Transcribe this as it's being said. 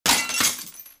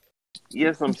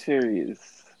Yes, I'm serious.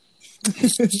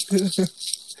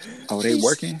 Oh, they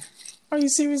working? Are you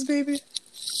serious, baby?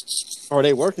 Are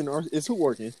they working or is who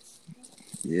working?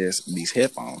 Yes, these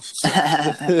headphones.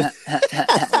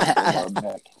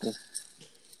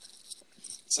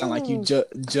 Sound like you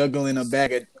juggling a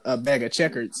bag of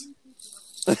checkers.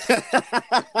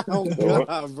 Oh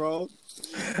God, bro.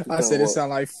 I said it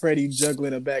sound like Freddie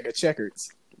juggling a bag of checkers.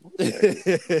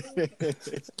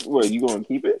 What, you gonna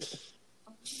keep it?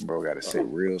 Bro, gotta sit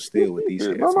real still with these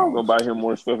My headphones. mom gonna buy him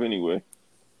more stuff anyway.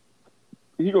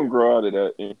 He gonna grow out of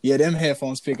that. Yeah, them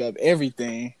headphones pick up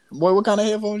everything. Boy, what kind of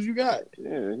headphones you got?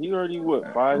 Yeah, he already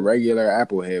what 5, Regular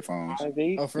Apple headphones.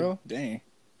 5'8"? Oh, for real? Dang.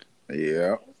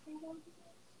 Yeah.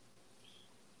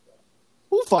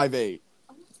 Who's 5'8"?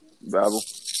 Babel.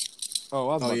 Oh,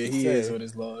 I was about Yeah, to he say. is with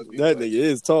his love. That nigga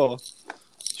is tall.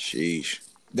 Sheesh.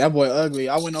 That boy ugly.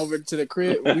 I went over to the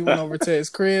crib. We went over to his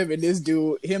crib, and this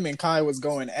dude, him and Kai was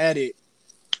going at it.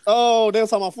 Oh, they was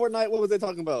talking about Fortnite. What was they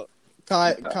talking about?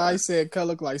 Kai said, "Kai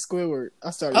look like Squidward."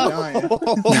 I started dying,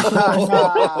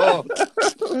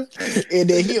 and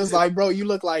then he was like, "Bro, you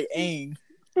look like Aang."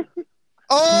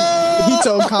 Oh, He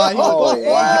told Kai, he looked like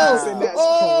Aang. wow. I said,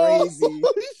 "That's crazy."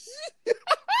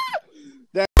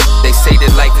 They say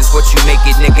that life is what you make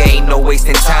it, nigga, ain't no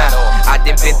wasting time. I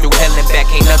done been through hell and back,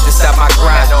 ain't nothing stop my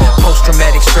grind.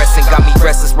 Post-traumatic stressing got me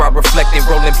restless while reflecting,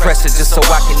 rolling pressure just so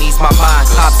I can ease my mind.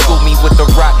 Pop schooled me with the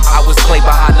rock, I was clay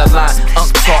behind the line.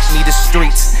 Taught me the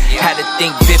streets, had to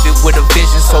think vivid with a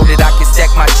vision so that I can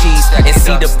stack my cheese and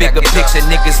see the bigger picture.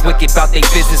 Niggas wicked about they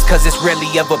business cause it's rarely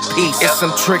ever peace. It's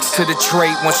some tricks to the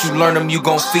trade, once you learn them you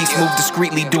gon' feast. Move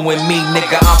discreetly doing me,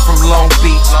 nigga, I'm from Long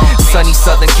Beach, sunny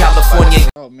Southern California.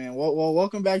 Oh man, well,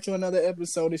 welcome back to another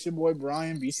episode. It's your boy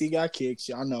Brian. BC got kicked,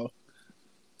 y'all know.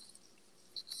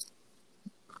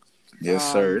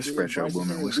 Yes, sir. It's Fresh Out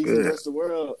Woman. What's good? It's the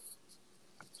world.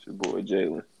 It's your boy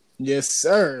Jalen. Yes,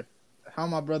 sir. How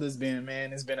my brother's been,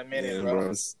 man? It's been a minute,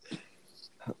 bro.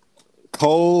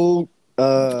 Cold.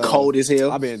 Cold as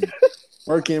hell. I've been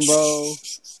working, bro.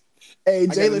 Hey, I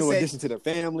got a Jalen new said addition to the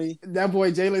family. that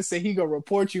boy Jalen said he gonna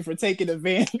report you for taking the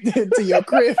van to your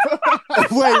crib.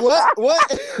 Wait, what?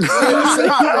 What? He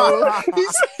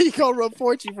said he gonna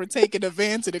report you for taking the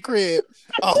van to the crib.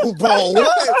 Oh, bro,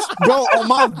 what? Bro,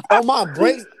 on my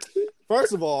break.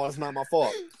 First of all, it's not my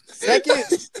fault. Second,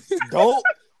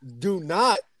 do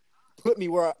not put me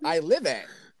where I live at.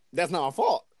 That's not my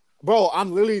fault, bro.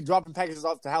 I'm literally dropping packages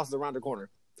off to houses around the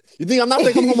corner. You think I'm not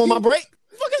gonna come home on my break?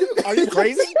 Are you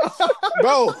crazy,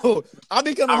 bro? I'll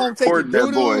be coming home taking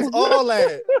doodles, all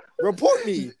that. Report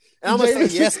me, and I'm gonna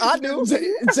say yes, I do.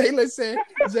 Jalen said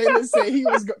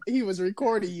he was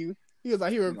recording you. He was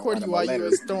like he recorded you while you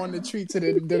was throwing the treat to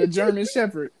the German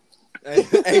Shepherd.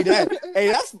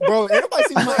 That's bro. Everybody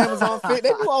see my Amazon fit. They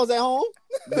knew I was at home.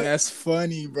 That's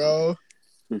funny, bro.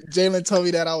 Jalen told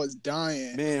me that I was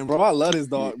dying. Man, bro, I love this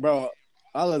dog, bro.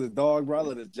 I love the dog, bro. I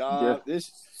love the job. Yeah.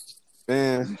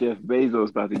 Man, Jeff Bezos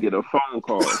about to get a phone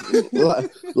call.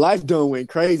 life done went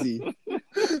crazy.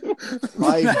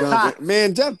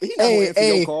 Man, Jeff. He not waiting for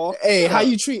your call. Hey, how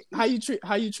you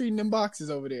treating them boxes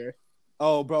over there?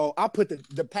 Oh, bro, I put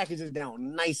the packages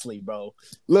down nicely, bro.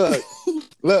 Look.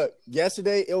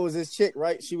 Yesterday it was this chick,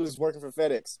 right? She was working for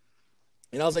FedEx,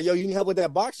 and I was like, "Yo, you need help with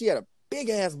that box?" She had a big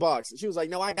ass box, and she was like,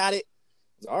 "No, I got it."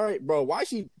 All right, bro. Why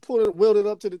she wheeled it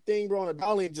up to the thing, bro, on a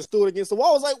dolly and just threw it against the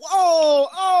wall? I was like, whoa,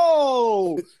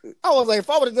 oh. I was like, if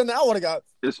I would have done that, I would have got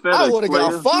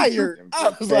fired. I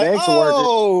was like,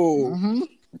 oh. Mm-hmm.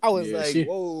 I was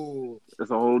whoa.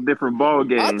 It's a whole different ball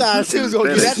game. I thought she was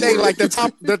gonna get that thing like the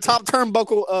top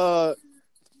turnbuckle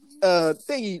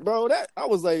thingy, bro. That I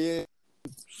was like, yeah.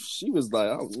 She was like,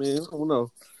 oh man, I don't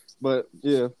know. But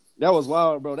yeah. That was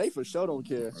wild, bro. They for sure don't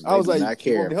care. I was like, not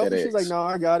care. She was like, no,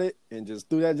 I got it. And just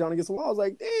threw that John against the wall. I was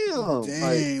like,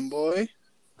 damn. Boy.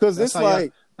 Because it's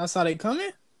like. That's how they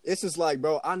coming? It's just like,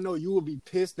 bro, I know you would be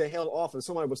pissed the hell off if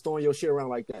somebody was throwing your shit around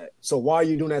like that. So why are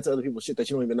you doing that to other people's shit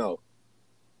that you don't even know?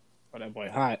 Oh, that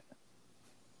boy hot.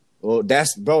 Well,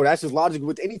 that's just logic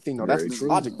with anything, though. Very That's true.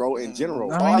 logic, bro, in general.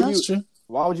 That's true.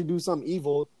 Why would you do something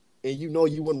evil and you know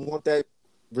you wouldn't want that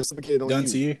reciprocated on Done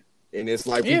to you. And it's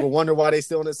like people wonder why they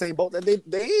still in the same boat that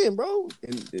they in, bro.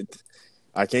 And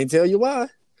I can't tell you why.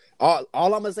 All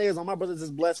I'm gonna say is all my brothers is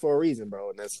blessed for a reason, bro.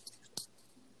 And that's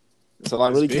all I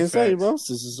really can say, bro. This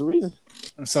is the reason.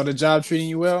 So the job treating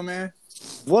you well, man?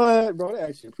 What, bro? They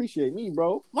actually appreciate me,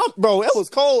 bro. Bro, it was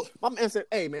cold. My man said,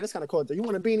 "Hey, man, it's kind of cold there. You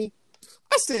want a beanie?"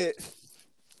 I said,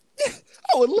 "Yeah,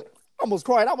 I would." Almost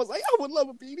cried. I was like, "I would love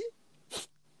a beanie."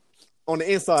 On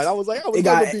the inside, I was like, "I would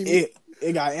love a beanie."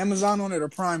 It got Amazon on it or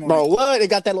Prime on Bro, it? what? It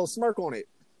got that little smirk on it.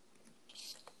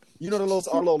 You know our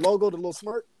little logo, the little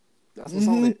smirk. That's what's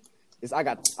on it. I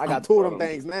got two of them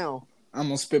things now. I'm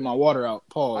gonna spit my water out.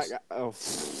 Pause.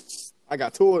 I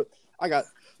got two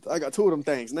of them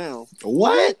things now.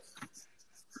 What?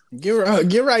 Get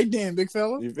right then, big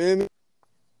fella. You feel me?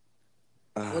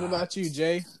 What about you,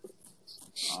 Jay?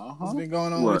 What's been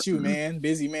going on What? with you, man?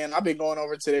 Busy, man. I've been going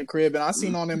over to the crib and I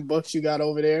seen all them books you got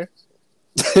over there.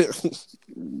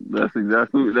 That's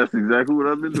exactly what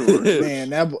I've been doing. Man,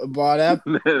 that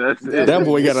That's it. That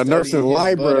boy got a nursing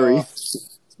library.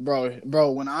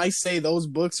 Bro, when I say those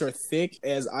books are thick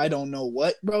as I don't know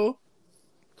what, bro.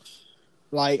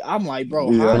 Like, I'm like, bro,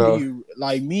 how do you,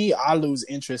 like me, I lose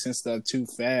interest in stuff too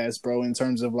fast, bro, in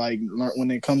terms of, like,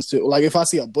 when it comes to, like, if I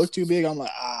see a book too big, I'm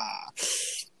like,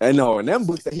 I know, and them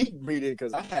books that he reading,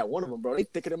 because I had one of them, bro, they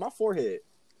thicker than my forehead.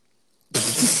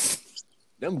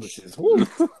 Them books, whoo.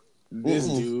 This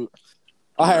dude.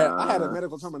 I had a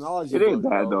medical terminology It ain't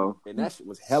book, bad, bro, though. and that shit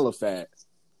was hella fat.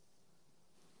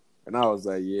 And I was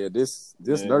like, yeah, this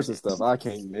nursing stuff,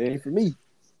 it ain't for me.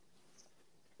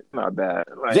 Not bad.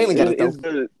 Like, Jalen got it, it's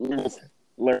good.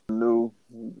 Learn new.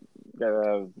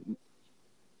 Gotta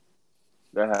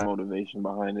have motivation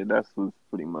behind it. That's what's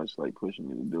pretty much like pushing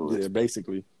me to do it. Yeah,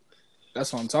 basically.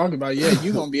 That's what I'm talking about. Yeah,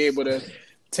 you're going to be able to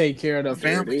take care of the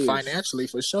family financially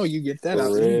for sure. You get that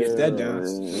out there. You get that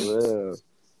done. Yeah.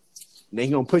 Then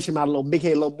you gonna push him out a little big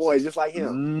head little boy just like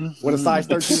him with a size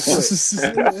 13 foot.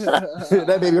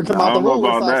 That baby gonna come out the room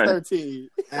with size 13.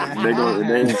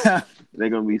 They're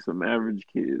gonna be some average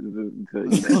kids. Tell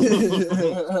you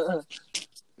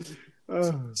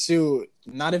that. Shoot,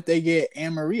 not if they get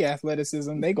Anne-Marie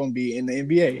athleticism. They gonna be in the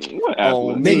NBA. What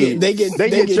Oh, athleticism? They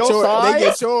get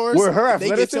yours. With her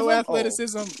They get your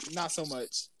athleticism? athleticism. Not so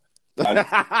much. That's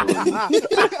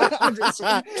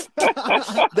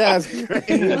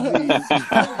crazy.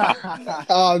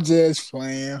 I'm just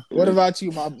playing. What about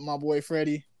you, my boy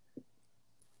Freddie?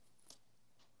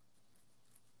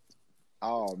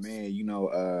 Oh man,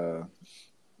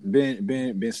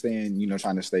 been staying,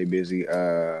 trying to stay busy.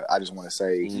 I just want to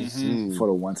say for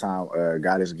the one time,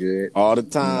 God is good All the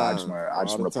time. I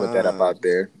just want to put that up out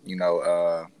there.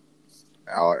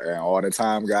 All the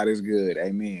time, God is good.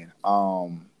 Amen.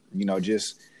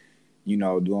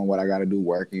 Doing what I got to do,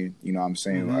 working. You know what I'm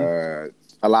saying?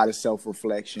 A lot of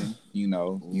self-reflection.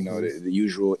 The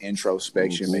usual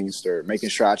introspection, making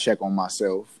sure I check on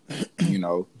myself.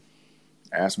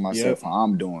 Ask myself how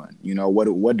I'm doing.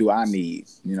 What do I need?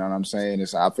 You know what I'm saying?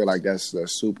 I feel like that's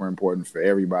super important for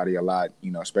everybody a lot,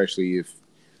 especially if,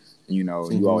 you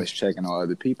always checking on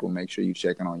other people. Make sure you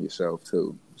checking on yourself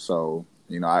too. So,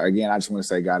 I just want to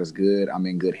say God is good. I'm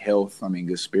in good health. I'm in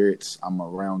good spirits. I'm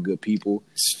around good people.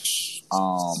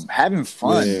 Having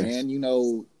fun, man.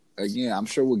 Again, I'm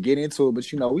sure we'll get into it, but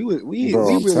we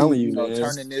really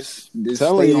turning this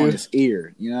state on its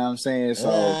ear. You know what I'm saying?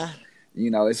 So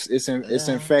it's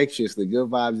infectious. The good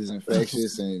vibes is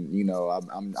infectious, and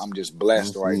I'm just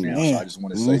blessed right now. So I just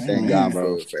want to say thank God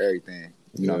for everything.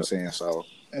 You know what I'm saying? So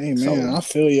hey man, I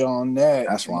feel you on that.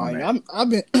 That's why I've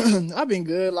been I've been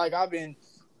good. Like I've been,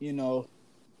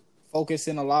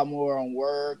 focusing a lot more on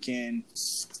work, and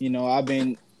I've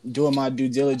been doing my due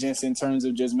diligence in terms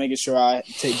of just making sure I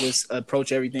just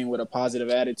approach everything with a positive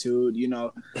attitude.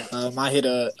 I hit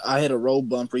a road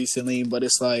bump recently, but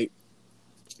it's like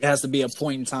it has to be a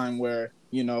point in time where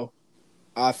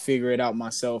I figure it out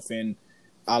myself, and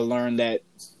I learned that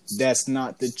that's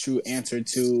not the true answer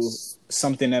to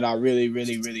something that I really,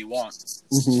 really, really want.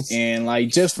 And like,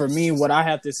 just for me, what I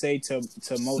have to say to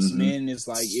most men is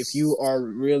like, if you are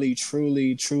really,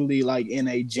 truly, truly like in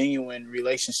a genuine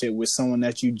relationship with someone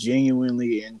that you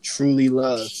genuinely and truly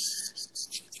love,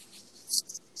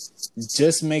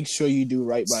 just make sure you do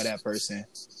right by that person.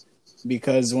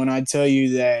 Because when I tell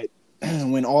you that,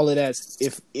 when all of that,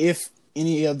 if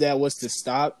any of that was to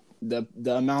stop, the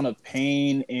amount of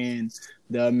pain and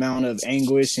the amount of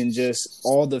anguish and just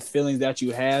all the feelings that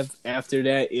you have after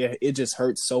that, it just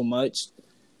hurts so much.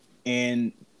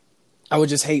 And I would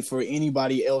just hate for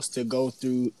anybody else to go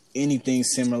through anything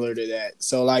similar to that.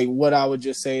 So like what I would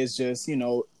just say is just,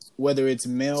 whether it's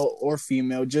male or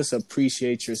female, just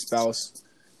appreciate your spouse,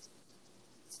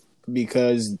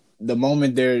 because the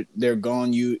moment they're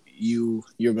gone, you're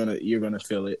gonna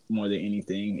feel it more than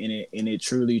anything, and it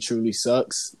truly, truly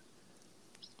sucks.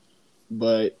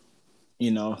 But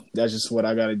that's just what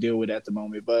I got to deal with at the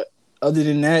moment. But other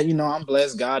than that, I'm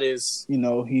blessed. God is,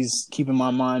 he's keeping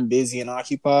my mind busy and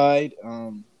occupied.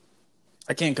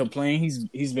 I can't complain.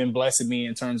 He's been blessing me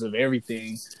in terms of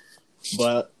everything.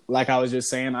 But like I was just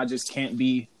saying, I just can't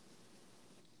be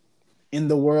in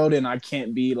the world and I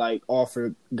can't be like all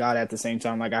for God at the same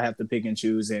time. Like I have to pick and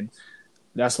choose. And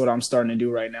that's what I'm starting to do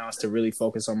right now is to really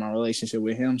focus on my relationship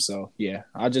with him. So yeah,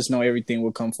 I just know everything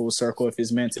will come full circle if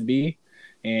it's meant to be.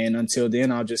 And until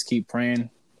then, I'll just keep praying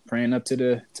up to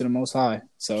the Most High.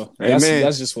 So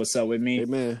that's just what's up with me.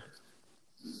 Amen.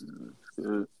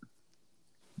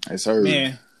 Yes, sir.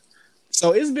 Man.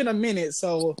 So it's been a minute.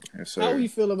 So Yes, sir. how do you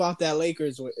feel about that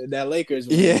Lakers? That Lakers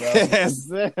win, Yes,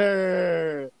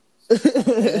 sir.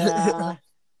 Yeah.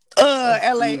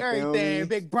 LA You feel everything. me?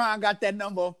 Big Bron got that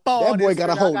number 4. That boy This got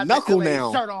a nigga whole the knuckle LA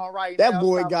now. Shirt on right That now.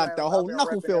 boy Stop got playing. the I've whole been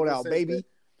knuckle repping filled ever out, since baby. then.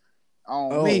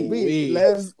 On Oh, me.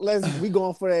 we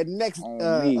going for that next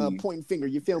On me. pointing finger.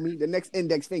 You feel me? The next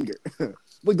index finger.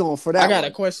 We going for that. I got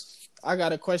a question. I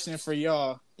got a question for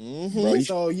y'all. Bro, you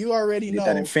So you already get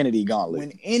that know infinity gauntlet.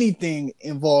 when anything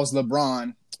involves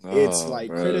LeBron, it's like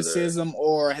criticism,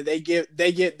 or they give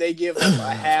him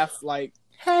a half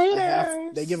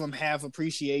they give him half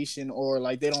appreciation, or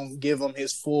like they don't give him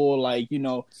his full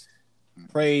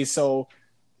praise. So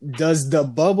does the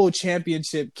bubble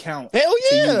championship count? Hell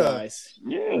to you yeah. guys?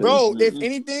 Yeah, Bro, if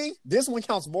anything, this one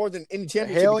counts more than any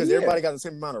championship Hell because yeah. everybody got the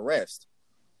same amount of rest.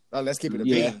 Let's keep it a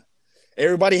Yeah. bean.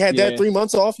 Everybody had that Yeah. 3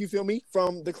 months off, you feel me,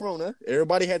 from the corona.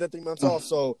 Everybody had that 3 months off.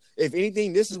 So, if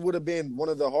anything, this would have been one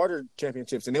of the harder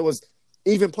championships. And it was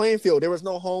even playing field. There was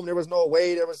no home. There was no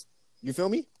away. You feel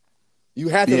me? You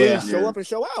had to Yeah. really show up and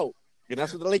show out. And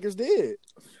that's what the Lakers did.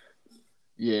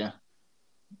 Yeah.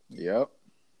 Yep.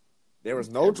 There was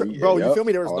no, Every- you yep, feel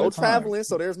me? There was all no the time. traveling,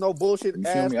 so there's no bullshit. You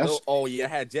feel me? That's- I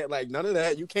had jet lag. None of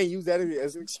that. You can't use that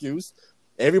as an excuse.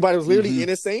 Everybody was literally in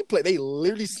the same place. They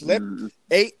literally slept,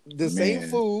 ate the same Man.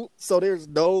 food. So there's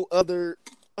no other.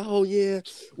 Oh yeah,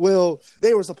 well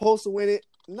they were supposed to win it.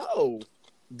 No,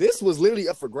 this was literally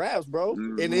up for grabs, bro.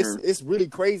 And it's really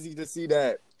crazy to see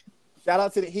that. Shout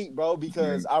out to the Heat, bro,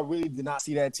 because I really did not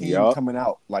see that team Yup. coming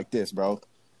out like this, bro.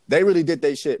 They really did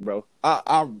their shit, bro.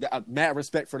 I mad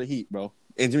respect for the Heat, bro,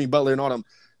 and Jimmy Butler and all them.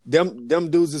 Them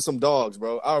dudes is some dogs,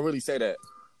 bro. I'll really say that.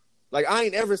 Like I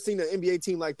ain't ever seen an NBA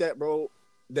team like that, bro.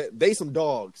 They some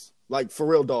dogs, like for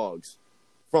real dogs,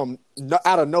 from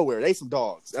out of nowhere. They some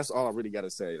dogs. That's all I really gotta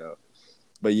say, though.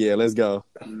 But yeah, let's go.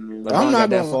 I'm LeBron not got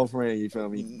that gonna- full friend. You feel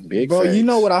me? Big Bro, facts. you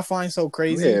know what I find so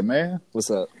crazy? Yeah, man.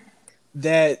 What's up?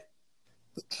 That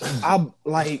I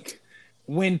like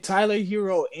when Tyler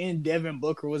Hero and Devin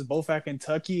Booker was both at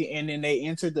Kentucky, and then they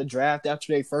entered the draft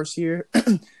after their first year.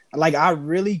 Like I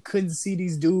really couldn't see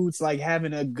these dudes like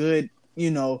having a good,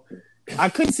 I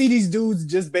couldn't see these dudes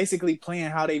just basically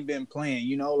playing how they've been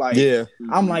playing, like Yeah,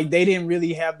 I'm like they didn't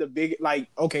really have the big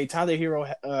okay, Tyler Hero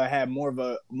had more of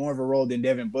a role than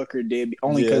Devin Booker did,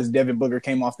 only because Devin Booker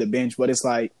came off the bench, but it's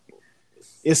like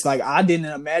I didn't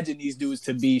imagine these dudes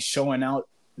to be showing out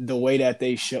the way that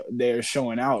they're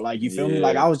showing out. Like, you feel me?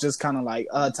 Like I was just kind of like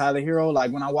Tyler Hero,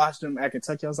 like when I watched him at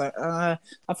Kentucky, I was like I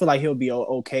feel like he'll be a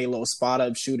okay little spot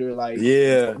up shooter, like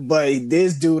yeah. but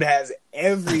this dude has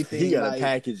everything. He got like, a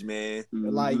package, man.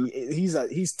 like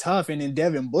he's tough. And then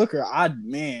Devin Booker,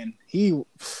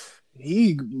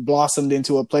 he blossomed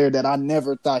into a player that I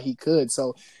never thought he could.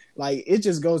 So like it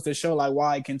just goes to show like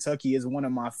why Kentucky is one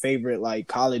of my favorite like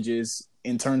colleges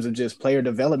in terms of just player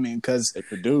development, because They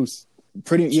produce.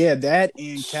 that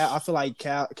and I feel like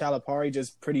Calipari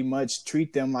just pretty much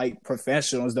treat them like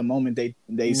professionals the moment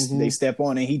they step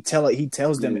on, and he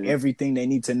tells them everything they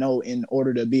need to know in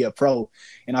order to be a pro.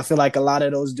 And I feel like a lot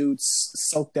of those dudes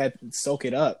soak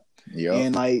it up. Yep.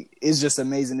 And like it's just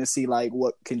amazing to see like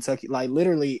what Kentucky, like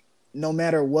literally no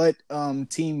matter what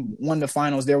team won the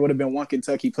finals, there would have been one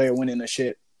Kentucky player winning a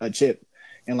chip.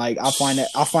 And like I find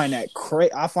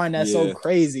that so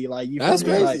crazy. Like you That's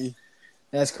feel me? crazy. Like,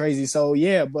 that's crazy. So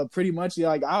yeah, but pretty much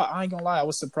like I ain't gonna lie, I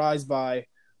was surprised by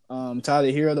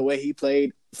Tyler Hero, the way he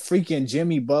played. Freaking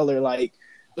Jimmy Butler, like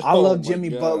I Oh love my Jimmy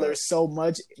God. Butler so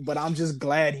much, but I'm just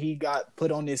glad he got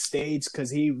put on this stage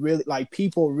because he really like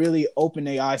people really open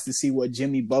their eyes to see what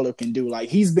Jimmy Butler can do. Like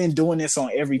he's been doing this on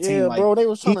every team. Yeah, Like bro, they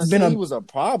was trying to he's say been he was a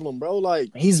problem, bro.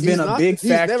 Like he's been a big he's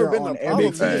factor never been on a problem.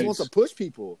 everything. He just wants to push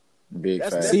people. Big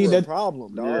That's facts. See, never a the-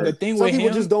 problem, dog. the thing Some with people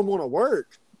him- just don't want to work.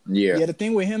 Yeah, the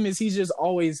thing with him is he's just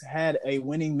always had a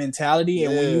winning mentality,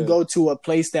 and when you Yeah. go to a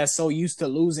place that's so used to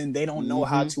losing, they don't know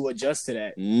how to adjust to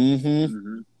that.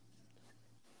 Mm-hmm.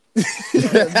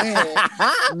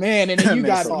 Man, and then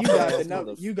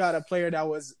Man, you got a player that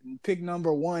was picked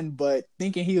number 1, but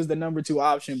thinking he was the number 2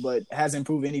 option, but hasn't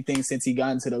proved anything since he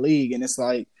got into the league. And it's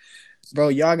like, bro,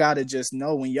 y'all gotta just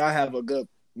know when y'all have a good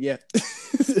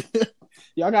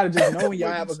y'all gotta just know when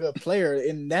y'all have a good player,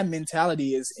 and that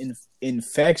mentality is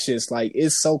infectious. Like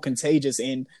it's so contagious,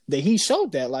 and he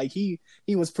showed that. Like he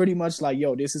was pretty much like,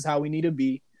 yo, this is how we need to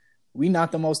be. We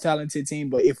not the most talented team,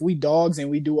 but if we dogs and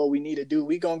we do what we need to do,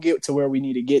 we gonna get to where we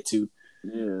need to get to.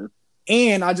 Yeah.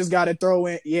 And I just gotta throw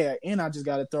in,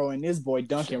 this boy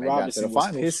Duncan They got to Robinson the was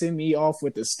finals. pissing me off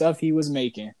with the stuff he was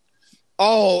making.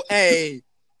 Oh, hey,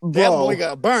 that Bro, boy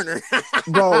got a burner.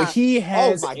 bro, he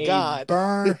has my a God.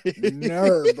 burner,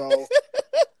 bro.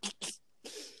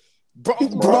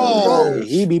 Bro,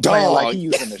 he be playing dog. like he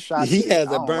using the shot. he shit. has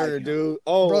I a don't burner, like him. dude.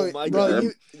 Oh Bro, my bro,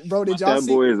 god. did y'all That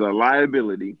see? boy is a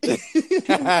liability.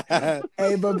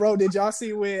 Hey, but bro, did y'all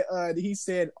see where he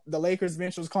said the Lakers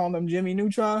bench was calling him Jimmy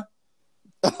Neutron?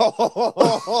 They said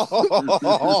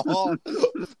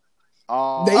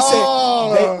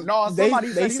somebody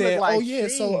they said, like oh yeah.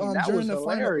 So Sheen. That during was the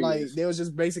final, hilarious. like they was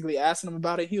just basically asking him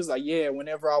about it. He was like, yeah,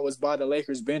 whenever I was by the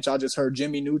Lakers bench, I just heard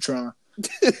Jimmy Neutron.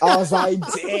 I was like,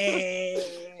 dang,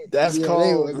 That's Yeah,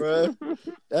 cold, they bro.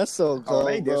 That's so cold,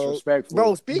 they bro. disrespectful.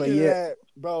 Bro, speaking But of yeah. that,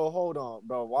 bro, hold on,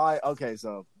 bro. Why? Okay,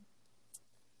 so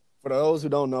for those who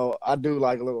don't know, I do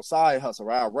like a little side hustle,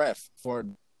 right? I ref for a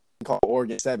called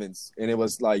Oregon Sevens, and it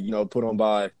was like put on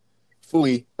by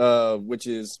Fui, which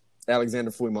is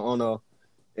Alexander Fui-Maono,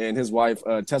 and his wife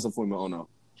Tessa Fui-Maono,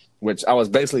 which I was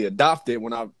basically adopted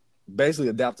when I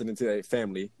adopted into a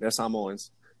family. They're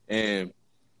Samoans, and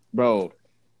bro,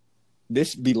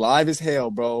 this be live as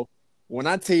hell, bro. When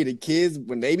I tell you the kids,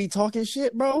 when they be talking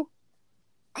shit, bro,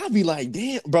 I be like,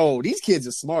 damn, bro, these kids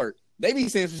are smart. They be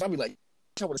saying shit. I be like,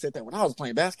 I would have said that when I was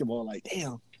playing basketball. Like,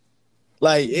 damn.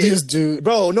 Like, this dude.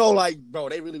 bro, no, like, bro,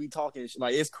 they really be talking shit.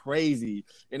 Like, it's crazy.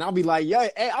 And I'll be like, yeah,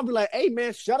 hey, I'll be like, hey,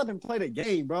 man, shut up and play the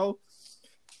game, bro.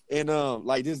 And,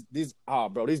 like, these dudes,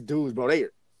 bro, they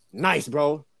are nice,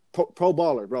 bro. Pro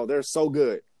baller, bro. They're so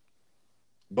good.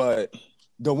 But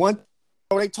the one,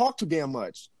 bro, they talk too damn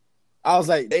much. I was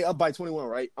like, they up by 21,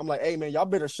 right? I'm like, hey, man, y'all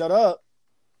better shut up.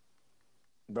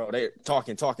 Bro, they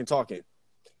talking.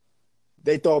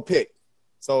 They throw a pick.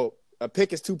 So a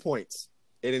pick is 2 points.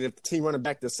 And then if the team running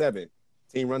back to 7,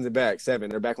 team runs it back 7,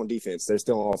 they're back on defense. They're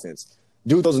still on offense.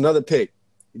 Dude throws another pick.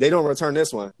 They don't return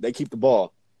this one. They keep the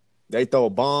ball. They throw a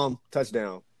bomb,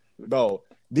 touchdown. Bro,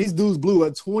 these dudes blew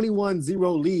a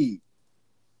 21-0 lead.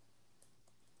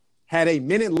 Had a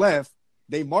minute left.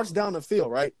 They marched down the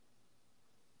field, right?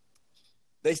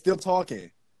 They still talking.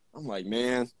 I'm like,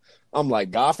 man. God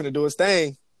finna do his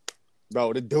thing.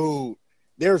 Bro, the dude.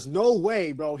 There's no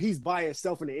way, bro. He's by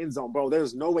himself in the end zone, bro.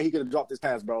 There's no way he could have dropped this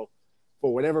pass, bro.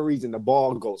 For whatever reason, the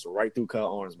ball goes right through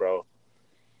Cut arms, bro.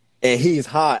 And he's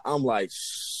hot. I'm like,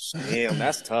 damn,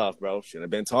 that's tough, bro. Shouldn't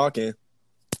have been talking.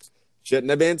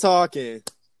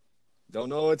 Don't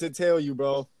know what to tell you,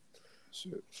 bro.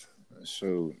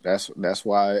 So that's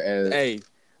why as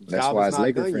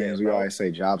Laker fans, we always say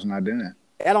job's not done.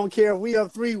 I don't care if we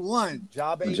up 3-1.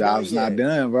 Job's not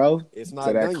done, bro. It's not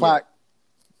to that done clock.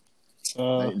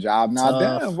 Tough. Job not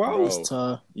Tough, done, bro. It's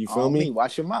tough. You feel me?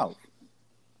 Watch your mouth.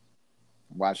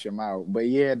 But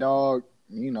yeah, dog,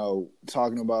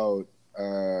 talking about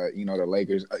the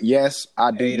Lakers. Yes,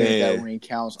 I do think that ring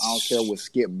counts. I don't care what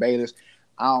Skip Bayless.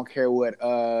 I don't care what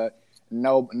none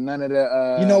of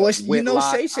the You know what?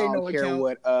 Whitlock. Shay Shay I know don't what care count.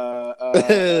 what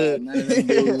none of them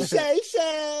dudes. Shay.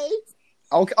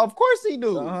 Okay, of course he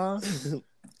do. Uh-huh.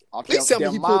 Please tell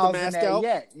me he pulled the Miles mask and that out.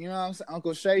 yak, you know what I'm saying?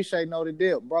 Uncle Shay Shay know the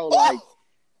deal, bro. Like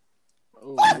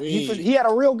Ooh-wee. he had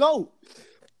a real goat.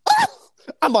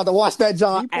 I'm about to watch that,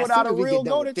 John. He pulled out a real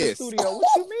goat at the studio.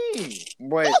 What you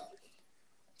mean?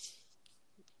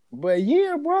 But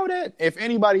yeah, bro, that if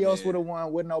anybody else would have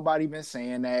won, would nobody been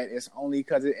saying that? It's only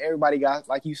because everybody got,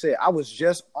 like you said, I was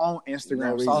just on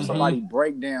Instagram, saw somebody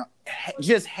break down,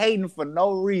 just hating for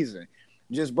no reason.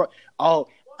 Just LeBron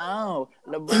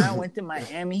went to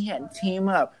Miami, he had to team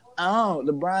up.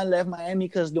 LeBron left Miami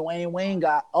because Dwayne Wayne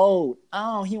got old.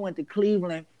 He went to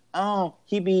Cleveland.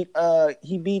 He beat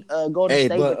Golden State,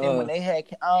 but then when they had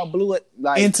blew it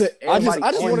like I just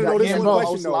want to know this one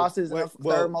question though.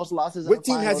 Third most losses. What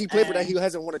team has he played for that he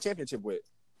hasn't won a championship with?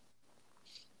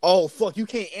 Oh fuck! You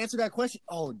can't answer that question.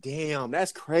 Oh damn,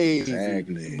 that's crazy.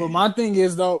 Exactly. But my thing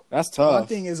is though, That's tough. my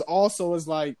thing is also is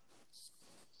like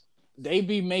they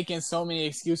be making so many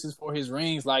excuses for his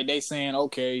rings. Like they saying,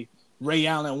 okay, Ray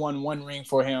Allen won 1 ring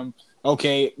for him.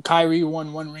 Okay, Kyrie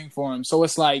won 1 ring for him. So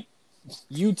it's like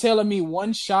you telling me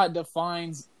one shot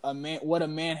defines what a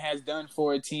man has done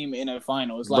for a team in a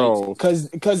final. It's like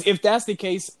because if that's the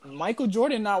case, Michael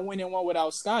Jordan not winning 1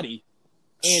 without Scottie,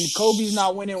 and Kobe's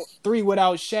not winning 3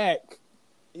 without Shaq.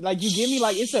 Like, you give me,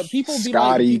 like, it's a people be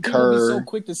Scotty like, people be so Kerr.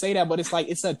 quick to say that, but it's like,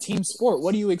 it's a team sport.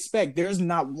 What do you expect? There's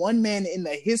not one man in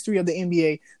the history of the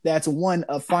NBA that's won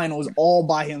a finals all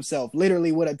by himself.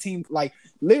 Literally with a team, like,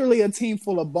 literally a team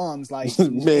full of bums, like,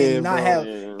 Man, and not bro. have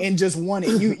Yeah. and just won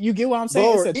it. You get what I'm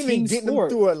saying? Bro, It's a even team getting sport.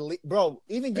 them through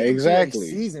even getting Exactly.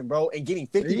 through a season, bro, and getting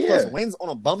 50 Yeah. plus wins on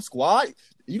a bump squad.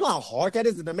 You know how hard that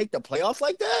is to make the playoffs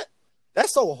like that?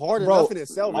 That's so hard Bro, enough in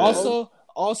itself. bro.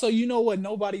 Also, you know what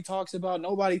nobody talks about?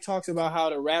 Nobody talks about how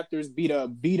the Raptors beat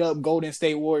up Golden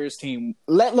State Warriors team.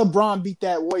 Let LeBron beat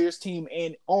that Warriors team,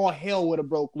 and all hell would have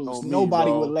broke loose. On me,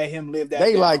 Nobody bro. would let him live that.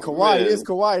 They down. like Kawhi Man. this,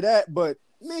 Kawhi that, but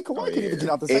man, Kawhi couldn't even get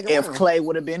out the second If round. Clay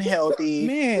would have been healthy,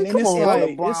 Man, and Come it's on, like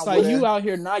LeBron it's like would've- you out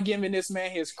here not giving this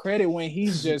man his credit when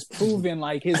he's just proven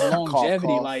like his longevity.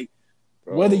 cough. Like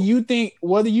Bro. whether you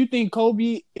think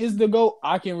Kobe is the GOAT,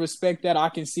 I can respect that. I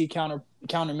can see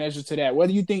countermeasures to that.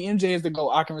 Whether you think MJ is the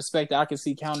GOAT, I can respect that. I can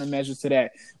see countermeasures to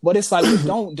that. But it's like,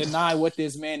 don't deny what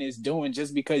this man is doing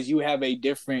just because you have a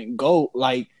different GOAT.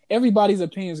 Like, everybody's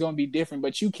opinion is going to be different,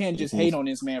 but you can't just hate on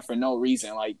this man for no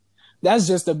reason. Like, that's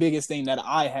just the biggest thing that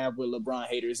I have with LeBron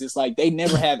haters. It's like they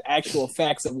never have actual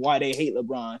facts of why they hate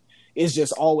LeBron. It's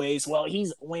just always,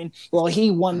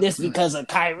 he won this because of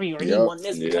Kyrie, or he Yep. won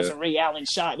this because of Ray Allen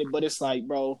shot it. But it's like,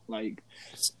 bro, like,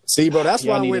 See, bro, that's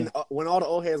Y'all why need when all the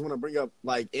old heads want to bring up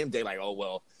like MJ, like, oh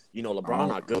well, LeBron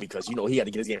not good because he had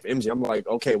to get his game for MJ. I'm like,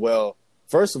 okay, well,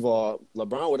 first of all,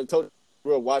 LeBron would have told you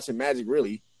we were watching Magic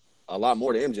really a lot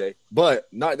more than MJ, but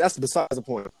not. That's besides the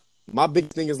point. My big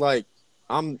thing is like,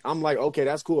 I'm like, okay,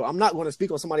 that's cool. I'm not going to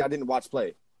speak on somebody I didn't watch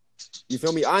play. You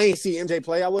feel me? I ain't see MJ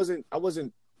play. I wasn't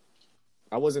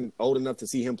old enough to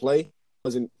see him play. I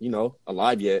wasn't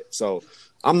alive yet, so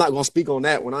I'm not going to speak on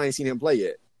that when I ain't seen him play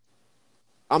yet.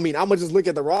 I mean, I'm gonna just look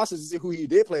at the rosters and see who he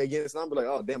did play against, and I'm like,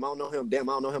 oh, damn, I don't know him. Damn,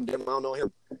 I don't know him. Damn, I don't know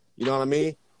him. You know what I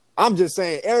mean? I'm just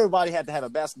saying, everybody had to have a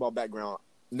basketball background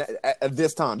at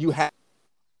this time. You had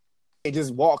to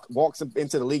just walk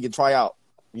into the league and try out.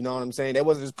 You know what I'm saying? They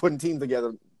wasn't just putting teams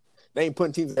together. They ain't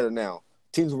putting teams together now.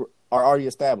 Teams are already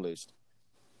established.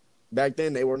 Back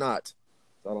then, they were not.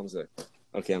 That's all I'm saying.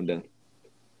 Okay, I'm done.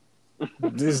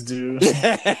 this dude.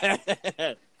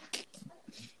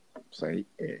 So,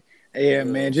 yeah,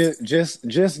 man,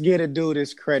 just get a dude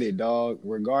his credit, dog.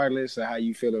 Regardless of how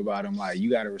you feel about him, like, you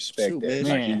gotta respect Shoot, that.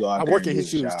 man. Like, you go out I there work and in do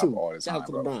his your shoes job too. all the Shout time, out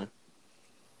to bro. LeBron.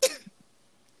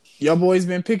 Your boys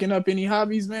been picking up any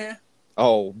hobbies, man?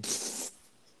 Oh,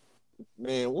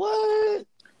 man, what?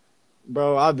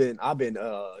 Bro, I've been picking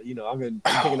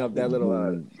up that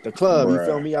little the club. You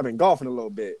feel me? I've been golfing a little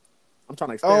bit. I'm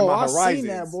trying to expand my horizons. I seen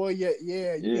that, boy.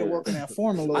 Yeah. You been working that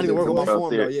form a little I need bit. to work on my That boy form out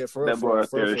though. there- Yeah, for that boy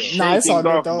out there real. Nah, it's all good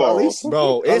golf though. ball. At least,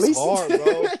 Bro, at it's least- hard,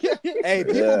 bro. Hey,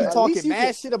 people Yeah. be At talking least you mad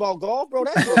can- shit about golf, bro.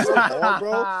 That's so hard,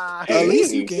 bro. At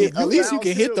least you can. At least you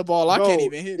can hit the ball. I Bro, can't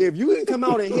even hit it. If you can come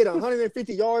out and hit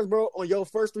 150 yards, bro, on your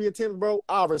first 3 attempts, bro,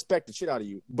 I'll respect the shit out of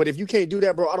you. But if you can't do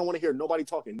that, bro, I don't want to hear nobody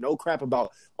talking no crap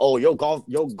about, oh, your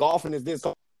golfing is this. I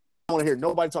don't want to hear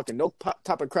nobody talking no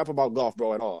type of crap about golf,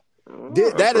 bro, at all.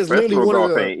 That is literally Professional one of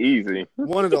golf the- ain't easy.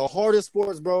 One of the hardest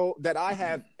sports, bro, that I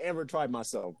have ever tried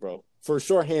myself, bro. For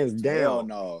sure, hands Hell down,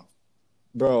 no.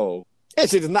 bro. That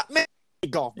shit is not man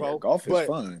golf, bro. Yeah, golf is But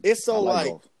fun. It's so I like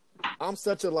golf. I'm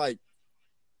such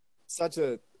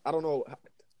a I don't know,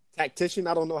 tactician.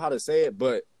 I don't know how to say it,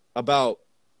 but about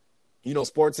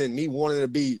sports and me wanting to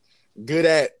be good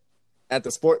at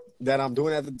the sport that I'm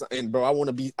doing at the time. And bro,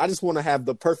 I just want to have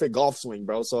the perfect golf swing,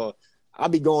 bro. So I'll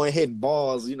be going hitting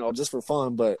balls, just for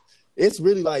fun. But it's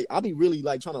really like I'll be really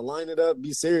like trying to line it up,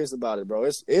 be serious about it, bro.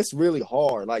 It's really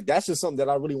hard. Like that's just something that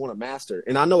I really want to master.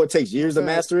 And I know it takes years to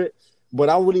master it, but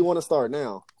I really want to start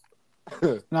now.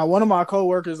 Now, one of my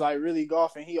coworkers like really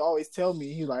golfing. He always tell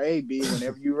me, he's like, "Hey, B,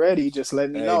 whenever you ready, just let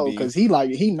me Hey, know." B. Because he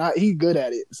good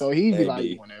at it. So he be Hey, like,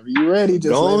 B. "Whenever you ready,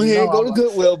 just Go let me ahead, know." go I'm to like,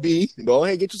 Goodwill, B. Go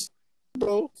ahead, get your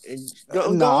bro. And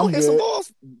go Nah, on, I'm hit some good.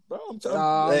 balls, bro. I'm telling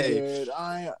Nah, I'm hey. good.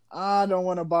 I don't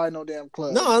want to buy no damn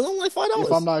club. No, it's only like $5.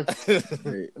 If I'm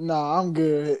not, nah, I'm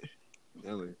good.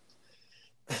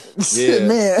 Yeah,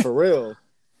 Man. for real.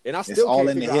 And I still all can't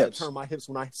in the figure out how to hips. turn my hips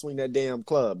when I swing that damn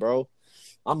club, bro.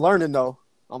 I'm learning though.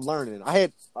 I'm learning. I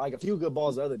had like a few good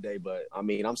balls the other day, but I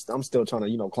mean, I'm still trying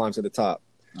to climb to the top.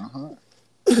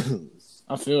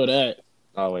 I feel that.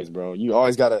 Always, bro. You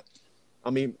always gotta. I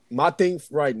mean, my thing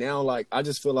right now, like, I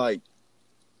just feel like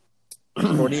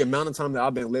for the amount of time that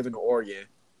I've been living in Oregon,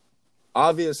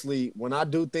 obviously, when I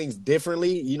do things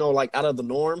differently, like out of the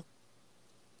norm,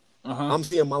 I'm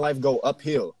seeing my life go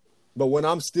uphill. But when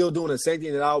I'm still doing the same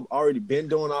thing that I've already been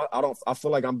doing, I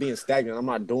feel like I'm being stagnant. I'm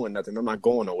not doing nothing. I'm not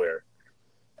going nowhere.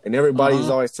 And everybody's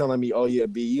always telling me, "Oh yeah,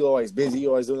 B, you always busy, you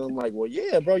always doing." I'm like, "Well,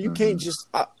 yeah, bro, you can't just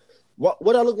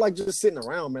what I look like just sitting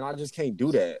around, man. I just can't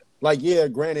do that." Like, yeah,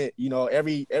 granted,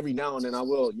 every now and then I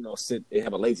will, sit and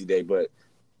have a lazy day, but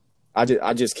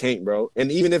I just can't, bro.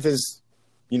 And even if it's,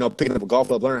 picking up a golf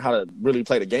club, learning how to really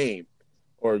play the game,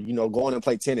 or going and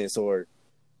play tennis, or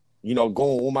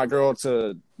going with my girl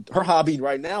to her hobby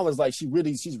right now is like she's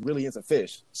really into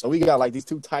fish. So we got like these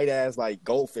two tight ass like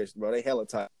goldfish, bro. They hella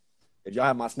tight. If y'all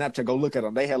have my Snapchat, go look at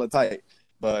them. They hella tight.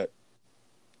 But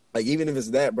like even if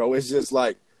it's that, bro, it's just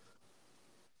like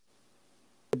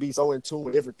to be so in tune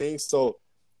with different things, so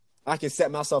I can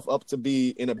set myself up to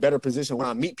be in a better position when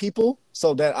I meet people,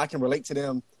 so that I can relate to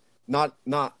them, not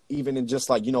even in just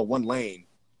like one lane.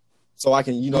 So I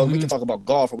can we can talk about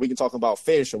golf, or we can talk about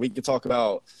fish, or we can talk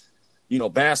about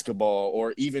basketball,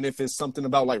 or even if it's something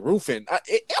about like roofing. I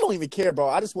don't even care, bro.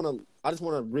 I just want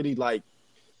to really like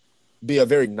be a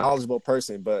very knowledgeable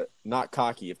person, but not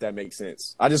cocky, if that makes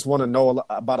sense. I just want to know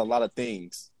about a lot of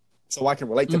things, so I can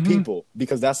relate to people,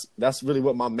 because that's really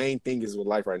what my main thing is with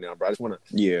life right now, bro. I just want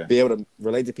to be able to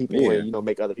relate to people and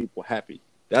make other people happy.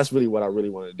 That's really what I really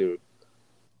want to do.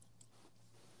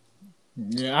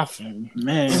 Yeah,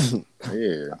 man.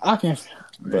 I can.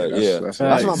 But that's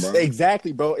what I'm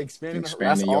exactly, bro. Expanding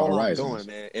that's your all horizons. I'm doing,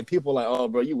 man. And people are like, "Oh,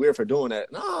 bro, you weird for doing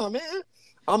that." Nah, man.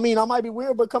 I mean, I might be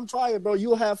weird, but come try it, bro.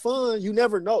 You'll have fun. You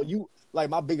never know. Like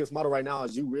my biggest motto right now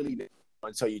is you really never know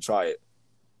until you try it.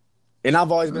 And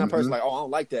I've always been a person like, "Oh, I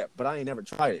don't like that," but I ain't never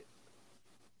tried it.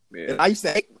 Yeah. And I used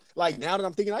to hate, like now that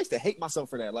I'm thinking, I used to hate myself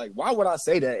for that. Like, why would I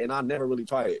say that and I never really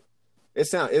tried it?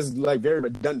 It's like very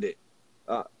redundant.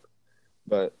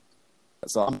 But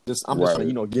so I'm just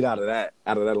trying to get out of that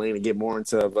lane and get more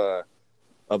into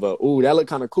ooh, that look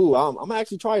kind of cool. I'm gonna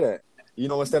actually try that.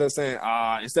 Instead of saying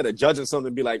instead of judging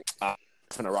something, be like, I'm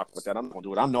gonna rock with that. I'm not gonna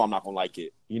do it. I know I'm not gonna like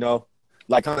it.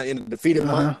 Like kind of in a defeated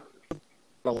mind. I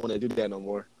don't want to do that no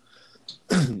more.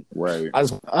 Right.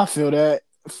 I feel that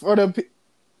for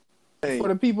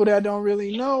the people that don't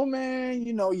really know, man.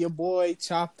 Your boy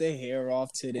chopped the hair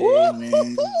off today,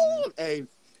 man.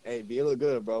 Hey, B, it look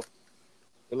good, bro.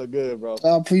 It look good, bro.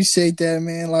 I appreciate that,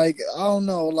 man. Like, I don't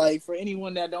know. Like, for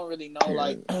anyone that don't really know,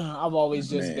 like, I've always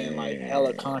just been, like,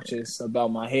 hella conscious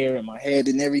about my hair and my head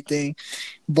and everything.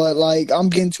 But, like, I'm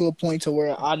getting to a point to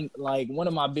where one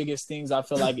of my biggest things I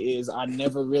feel like is I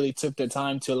never really took the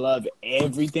time to love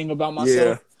everything about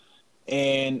myself. Yeah.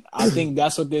 And I think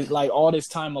that's what all this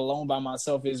time alone by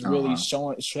myself is really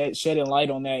shedding light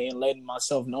on that and letting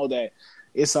myself know that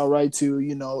it's all right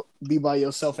to, be by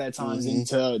yourself at times and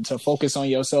to focus on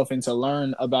yourself and to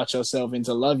learn about yourself and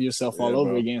to love yourself all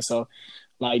over again. So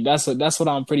like, that's what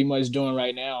I'm pretty much doing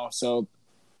right now. So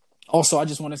also, I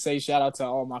just want to say shout out to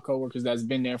all my coworkers that's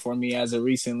been there for me as of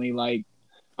recently. Like,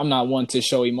 I'm not one to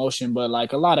show emotion, but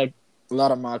like a lot of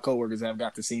my coworkers have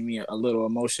got to see me a little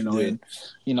emotional, and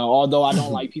although I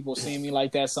don't like people seeing me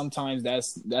like that, sometimes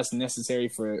that's necessary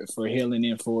for healing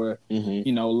and for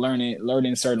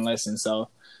learning certain lessons. So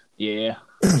yeah,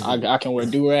 I can wear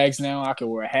do-rags now, I can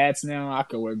wear hats now, I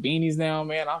can wear beanies now,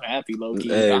 man. I'm happy, low key.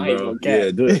 Hey, I ain't bro. no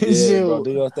cat. Bro,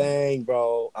 do your thing,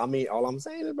 bro. I mean, all I'm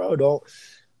saying is, bro, don't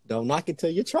knock it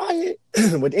till you try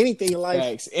it with anything in life.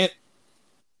 Thanks.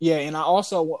 Yeah, and I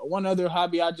also, one other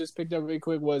hobby I just picked up really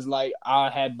quick was, like, I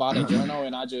had bought a journal,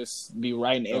 and I just be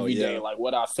writing every day, like,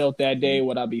 what I felt that day,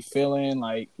 what I be feeling,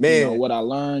 like, what I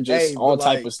learned, just all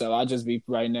type of stuff. I just be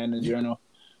writing that in the journal.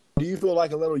 Do you feel,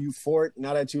 like, a little euphoric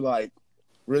now that you, like,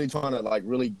 really trying to, like,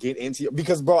 really get into it?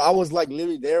 Because, bro, I was, like,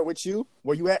 literally there with you.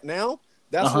 Where you at now?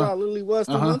 That's where I literally was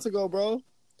 2 months ago, bro.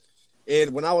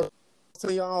 And when I was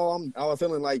telling y'all I was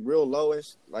feeling, like, real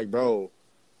lowish, like, bro,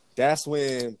 that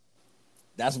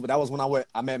was when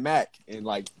I met Mac, and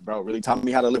like, bro, really taught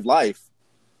me how to live life.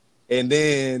 And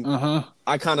then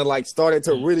I kind of like started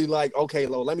to really like, okay,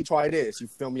 let me try this. You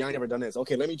feel me? I ain't never done this.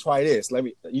 Okay, let me try this. Let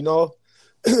me,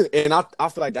 and I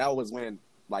feel like that was when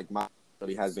like my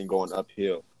really has been going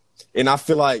uphill. And I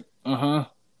feel like I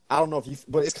don't know if you,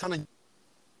 but it's kind of,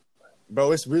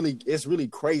 bro, it's really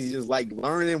crazy. Just like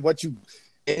learning what you,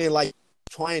 and like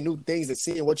trying new things and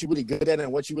seeing what you really good at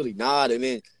and what you really not, and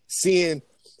then seeing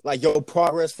like your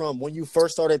progress from when you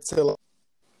first started to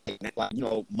like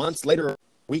months later,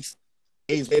 weeks,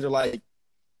 days later, like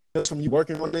just from you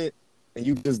working on it and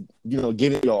you just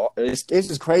give it your. It's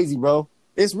just crazy, bro.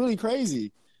 It's really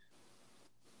crazy.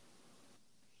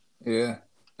 Yeah,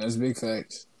 that's big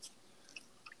facts.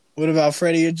 What about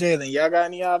Freddie or Jalen? Y'all got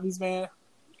any hobbies, man?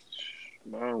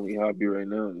 My only hobby right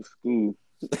now is school.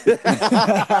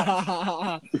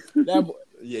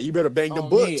 Yeah, you better bang them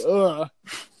books.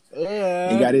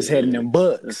 He got his head in them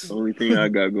books. That's the only thing I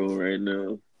got going right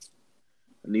now.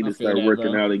 I need I to feel start that,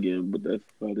 working bro. out again, but that's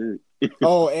about it.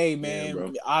 Oh, hey man,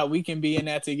 bro. we can be in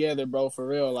that together, bro. For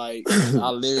real, like I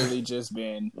literally just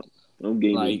been I'm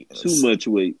gaining like, too much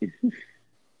weight.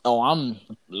 oh, I'm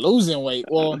losing weight.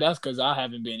 Well, that's because I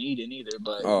haven't been eating either.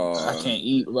 But I can't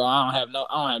eat, bro. I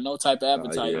don't have no type of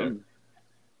appetite. yeah. I'm,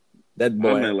 That I'm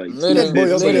boy, at like Literally, that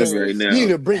boy over there. 215 right now. You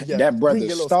need to bring That brother's your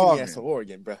little starving. skinny ass to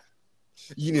Oregon, bro.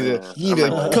 You need Man, to you I'm need at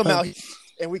to like- come out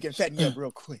and we can fatten you up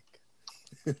real quick.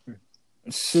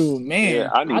 Shoot, man. Yeah,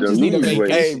 I need to just need a lose vacation.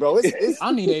 weight. Hey, bro, it's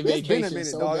I need a it's been a vacation minute,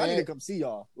 so dog. I need to bad. come see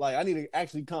y'all. Like, I need to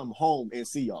actually come home and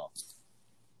see y'all.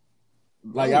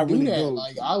 Like, I I will really do that. do.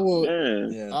 Like I will.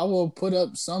 Man, Yeah, I will put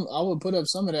up some. I will put up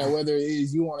some of that. Whether it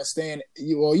is you want to stay in,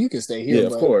 you can stay here. yeah,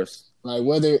 but of course. Like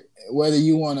whether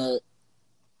you want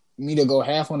me to go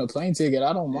half on a plane ticket,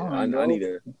 I don't Yeah, mind. I need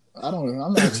to,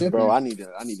 I'm not tripping. bro. I need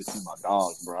to see my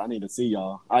dogs, bro. I need to see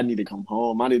y'all. I need to come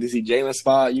home. I need to see Jalen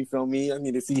Spot. You feel me? I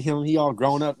need to see him. He all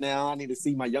grown up now. I need to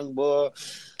see my young boy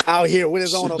out here with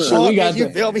his own Sure, apartment. we got You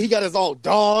the- feel me? He got his own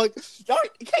dog. Y'all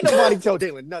can't nobody tell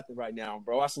Jalen nothing right now,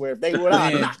 bro. I swear, if they would,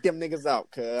 I'd Man. knock them niggas out,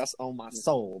 cuz that's on my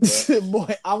soul, bro.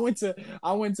 Boy, I went to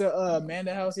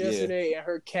Amanda's house yesterday, and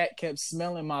her cat kept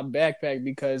smelling my backpack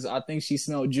because I think she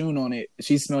smelled June on it.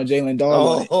 She smelled Jalen dog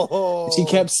on it. Oh, She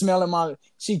kept smelling my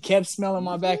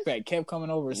backpack. Kept coming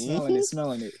over,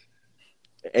 smelling it.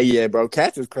 Hey, yeah, bro.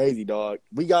 Cats is crazy, dog.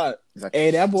 We got. Hey,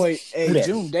 that boy. Who Hey, that?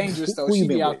 June dangerous though. Who you She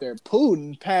be been out with? there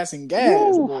pooting, passing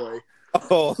gas, Woo. boy.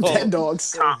 Oh, That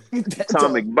dog's that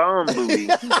atomic bomb booty.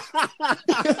 dog-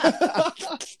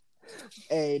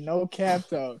 Hey, no cap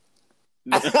though.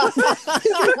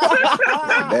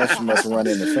 That must run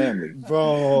in the family.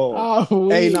 bro. Oh,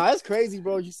 Hey, we- no, that's crazy,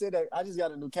 bro. You said that. I just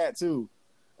got a new cat too.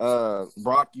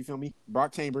 Brock, you feel me?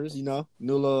 Brock Chambers, you know,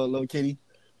 new little kitty.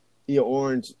 He an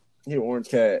orange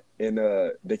cat, and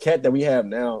the cat that we have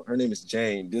now, her name is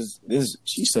Jane. This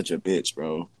she's such a bitch,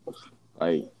 bro.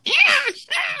 Like,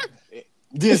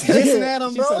 just hissing at him,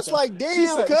 She's bro. such It's a- like, she's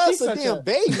damn, su- cuz she's a such damn a-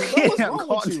 baby, bro. What's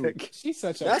wrong with you? She's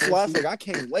such a. That's why I pussy. think I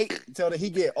can't wait until he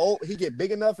get old, he get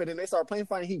big enough, and then they start playing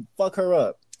fighting. He fuck her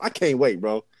up. I can't wait,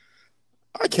 bro.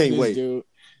 I can't This wait. dude.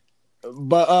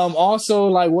 But also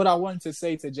like what I wanted to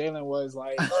say to Jalen was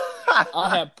like I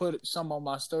had put some on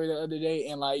my story the other day,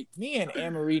 and like me and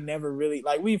Anne-Marie never really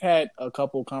like we've had a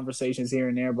couple conversations here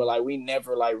and there, but like we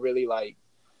never like really like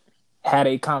had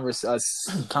a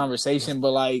conversation.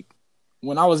 But like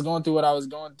when I was going through what I was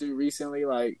going through recently,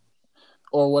 like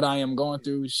or what I am going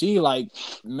through, she like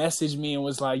messaged me and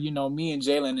was like, you know, me and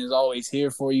Jalen is always here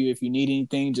for you. If you need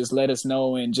anything, just let us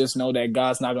know, and just know that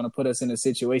God's not going to put us in a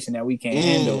situation that we can't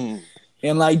handle.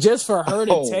 And like just for her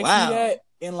to Oh, text wow. me that,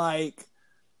 and like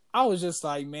I was just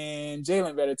like, man,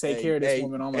 Jalen better take care of this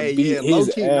woman. I'm gonna hey, beat yeah, his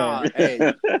low-key, ass.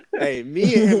 nah, hey,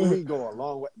 me and him, we go a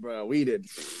long way, bro. We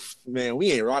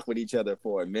ain't rock with each other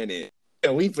for a minute.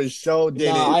 And we for sure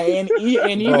did Nah, it. Bro.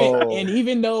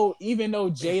 even though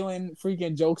Jalen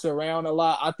freaking jokes around a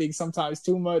lot, I think sometimes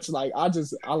too much. Like I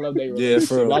love their Yeah, relationship.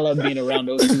 for real. I love being around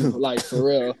those people. Like for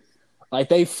real, like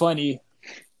they funny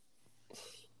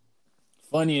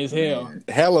as hell.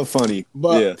 Hella funny.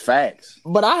 But yeah. Facts.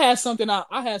 But I had something I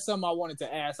wanted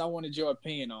to ask. I wanted your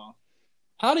opinion on.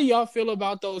 How do y'all feel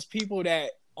about those people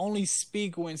that only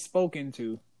speak when spoken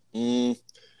to?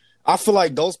 I feel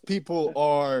like those people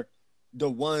are the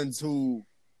ones who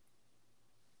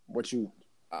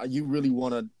you really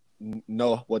want to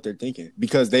know what they're thinking,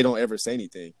 because they don't ever say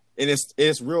anything. And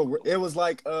it's real. It was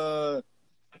like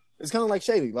it's kind of like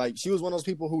Shaylee. Like she was one of those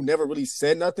people who never really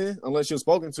said nothing unless she was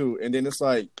spoken to, and then it's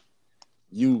like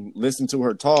you listen to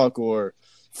her talk. Or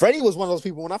Freddie was one of those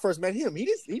people when I first met him. He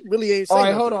really ain't. Say All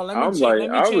right, nothing. hold on. Let me I'm change. like, let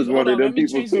me I change, was hold one of on, them let me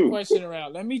people change the too. question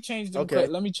around. Let me change the Okay.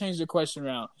 Let me change the question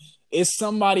around. It's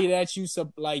somebody that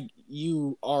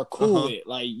you are cool with.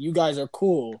 Like you guys are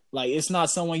cool. Like it's not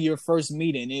someone you're first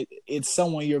meeting. It's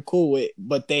someone you're cool with,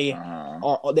 but they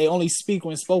only speak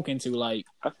when spoken to. Like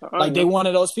they one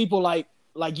of those people like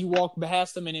you walk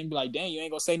past them and then be like, dang, you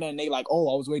ain't gonna say nothing. They like,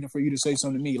 oh, I was waiting for you to say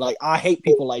something to me. Like I hate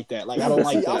people like that. Like I don't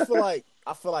like See, that.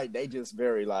 I feel like they just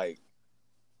very like,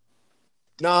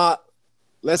 nah,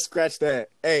 let's scratch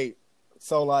that. Hey,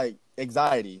 so like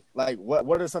anxiety. Like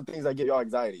what are some things that give y'all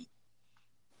anxiety?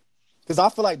 Because I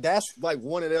feel like that's like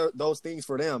one of those things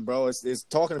for them, bro. It's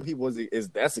talking to people is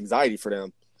that's anxiety for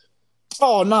them.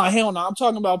 Oh no, hell no! I'm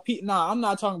talking about I'm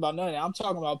not talking about none of that. I'm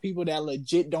talking about people that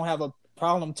legit don't have a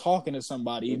problem talking to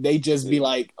somebody. They just be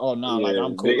like, "Oh no, like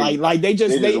I'm cool." Like they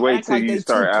wait act till like you they too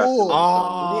start asking cool. them.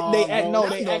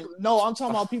 I'm talking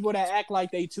about people that act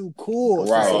like they too cool.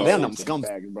 Right. So Them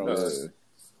scumbags, bro.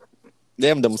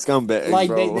 Them scumbags, like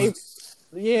bro.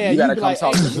 Yeah, You gotta be come like,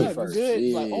 talk hey, to me you first. good?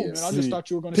 Yeah. Like, oh man, I just thought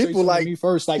you were gonna say People something like to me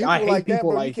first. Like, I hate that,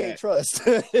 people bro, like you can't that, trust.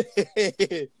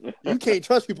 You can't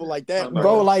trust people like that, Bro, bro.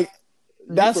 bro. Like,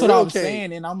 that's for what real I'm can't.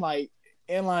 saying, and I'm like,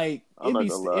 I'm not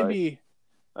gonna lie.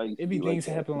 I used to it be be things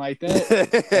like that. happen like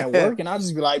that at work, and I'll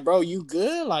just be like, bro, you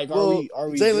good? Like, Well, are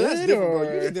we Jalen, good? that's different, bro. You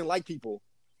or... just didn't like people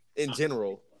in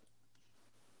general.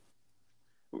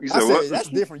 You I said said what? that's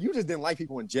different. You just didn't like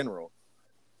people in general.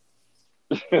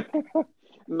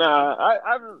 Nah,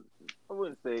 I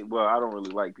wouldn't say. Well, I don't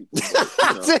really like people.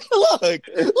 But, Look,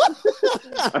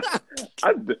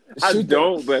 I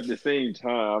don't. But at the same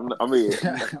time, I mean,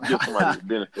 give somebody the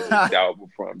benefit of the doubt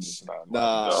before I'm just not.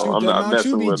 Nah. No, Shoot, I'm the not amount you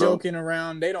messing be with them. joking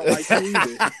around, they don't like you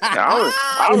either.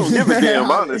 I don't give a damn,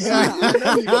 honestly.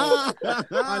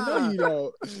 I know you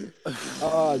don't.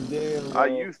 oh damn. Bro. I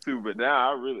used to, but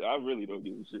now I really don't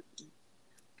give a shit.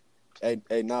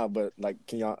 Hey, nah, but like,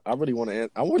 can y'all? I really want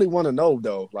to know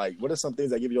though. Like, what are some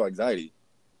things that give you anxiety?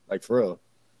 Like for real?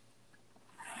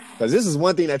 Because this is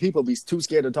one thing that people be too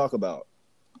scared to talk about.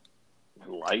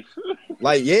 Life.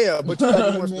 Like, yeah, but you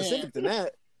gotta be more Man. specific than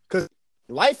that. Because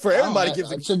life for everybody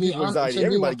gives people anxiety.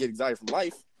 Everybody gets anxiety from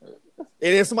life. And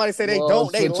if somebody say they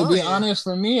don't, they to lying. be honest,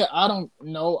 for me, I don't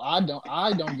know. I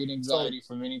don't get anxiety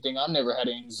from anything. I've never had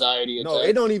an anxiety attack. No,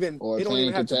 it don't even or have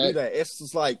panic to be attack. that. It's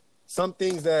just like some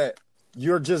things that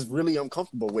you're just really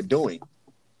uncomfortable with doing.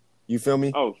 You feel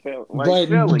me? Oh, But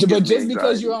just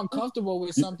because you're uncomfortable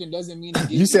with something doesn't mean it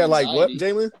gives You said like what,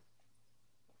 anxiety. Jalen?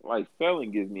 like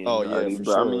failing gives me Oh, yeah, anxiety, for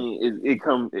but sure. I mean it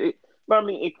comes. But I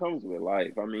mean it comes with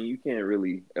life. I mean you can't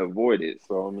really avoid it.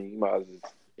 So I mean you might as well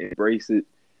just embrace it,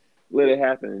 let it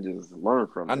happen, and just learn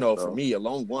from it. I know so. for me, a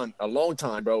long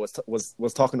time, bro,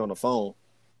 was talking on the phone,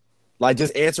 like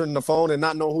just answering the phone and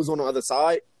not know who's on the other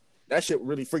side. That shit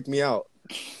really freaked me out.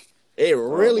 It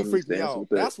really freaked me out.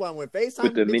 That's why when FaceTime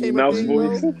with the Minnie became a Mouse thing,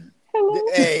 voice. bro,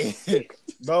 hey,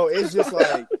 bro, it's just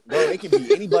like, bro, it can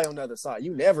be anybody on the other side.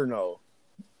 You never know.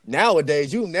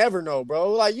 Nowadays, you never know,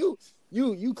 bro. Like you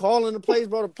calling the place,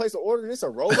 bro, to place an order, and it's a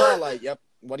robot. Like, yep,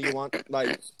 what do you want?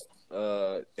 Like,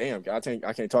 damn, I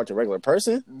can't talk to a regular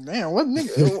person. Man, what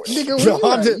nigga? No,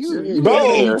 I'm just,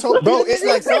 bro, it's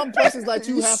like some places like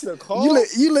you have to call. You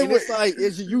live and with it's like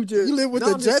you live with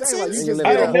the I'm just saying, like, Jetsons? you just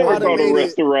I get ain't an never called a automated,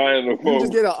 restaurant in the phone. you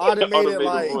just get an automated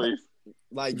voice.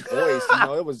 like voice. You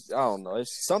know, it was, I don't know.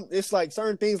 It's like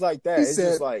certain things like that. It's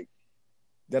just like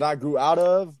that I grew out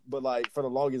of, but like for the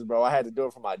longest, bro, I had to do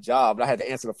it for my job. And I had to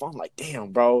answer the phone. I'm like,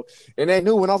 damn, bro. And they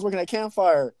knew when I was working at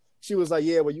Campfire, she was like,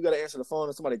 yeah, well, you got to answer the phone.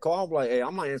 And somebody called. I'm like, hey,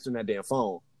 I'm not answering that damn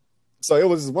phone. So it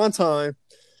was this one time,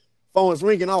 phone was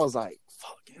ringing. I was like,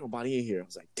 fuck, ain't nobody in here. I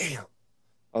was like, damn.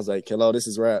 I was like, hello, this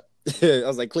is Rap. I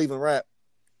was like, Cleveland Rap.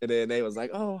 And then they was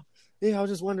like, oh, yeah, I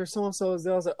was just wondering, so-and-so is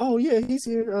there. I was like, oh, yeah, he's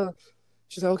here.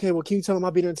 She's like, okay, well, can you tell him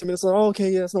I'll be there in 10 minutes? Like, oh, okay,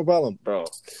 yeah, that's no problem. Bro,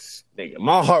 nigga,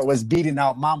 my heart was beating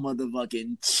out my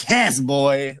motherfucking chest,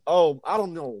 boy. Oh, I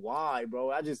don't know why,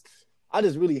 bro. I just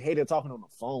really hated talking on the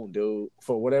phone, dude,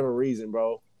 for whatever reason,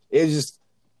 bro. It's just,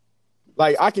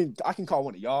 like, I can call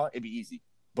one of y'all. It'd be easy.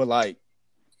 But, like,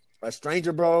 a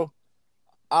stranger, bro,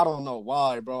 I don't know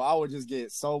why, bro. I would just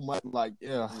get so much, like,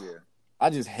 yeah. I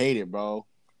just hate it, bro.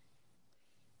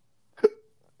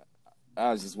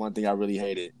 That was just one thing I really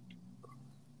hated.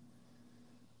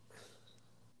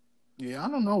 Yeah, I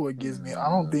don't know what gives me. I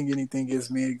don't think anything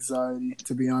gives me anxiety,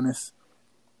 to be honest.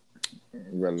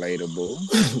 Relatable.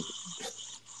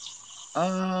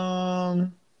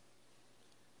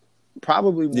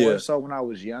 Probably more so when I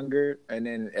was younger, and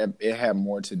then it had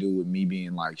more to do with me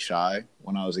being like shy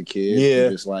when I was a kid. Yeah,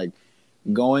 just like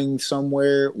going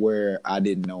somewhere where I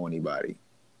didn't know anybody,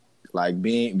 like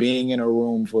being in a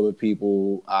room full of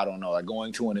people. I don't know, like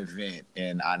going to an event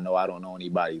and I know I don't know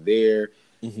anybody there.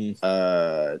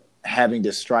 Mm-hmm. Having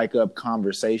to strike up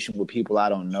conversation with people I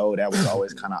don't know, that was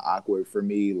always kind of awkward for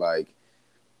me. Like,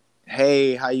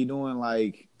 hey, how you doing?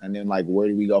 Like, and then like, where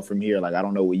do we go from here? Like, I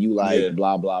don't know what you like,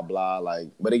 blah, blah, blah. Like,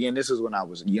 but again, this is when I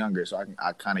was younger, so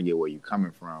I kind of get where you're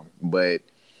coming from. But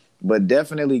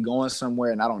definitely going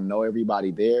somewhere and I don't know everybody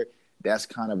there, that's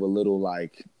kind of a little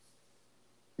like,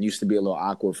 used to be a little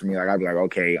awkward for me. Like, I'd be like,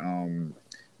 okay,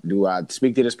 do I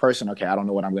speak to this person? Okay, I don't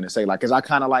know what I'm going to say. Like, because I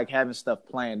kind of like having stuff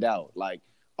planned out. Like,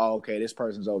 oh, okay, this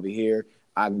person's over here.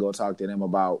 I can go talk to them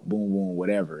about boom, boom,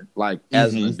 whatever. Like,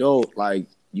 as an adult, like,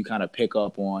 you kind of pick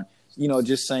up on, you know,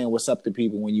 just saying what's up to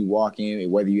people when you walk in,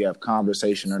 whether you have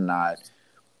conversation or not.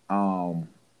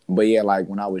 But yeah, like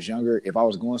when I was younger, if I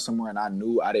was going somewhere and I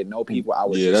knew I didn't know people, I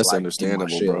was just that's like, understandable,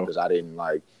 in my bro. Because I didn't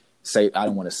like say, I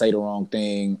didn't want to say the wrong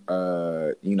thing,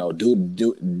 you know, do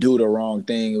the wrong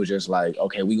thing. It was just like,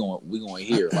 okay, we going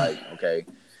here, like, okay.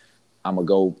 I'm gonna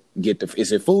go get the.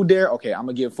 Is it food there? Okay, I'm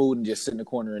gonna get food and just sit in the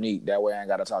corner and eat. That way, I ain't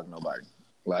gotta talk to nobody.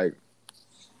 Like,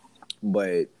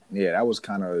 but yeah, that was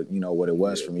kind of what it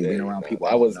was for me being around people.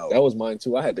 That was mine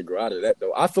too. I had to grow out of that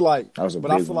though. I feel like, that was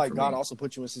but I feel like God also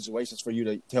put you in situations for you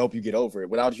to help you get over it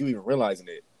without you even realizing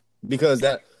it. Because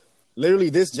that literally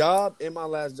this job and my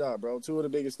last job, bro, two of the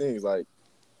biggest things. Like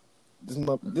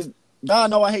this.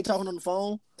 God know I hate talking on the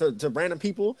phone to random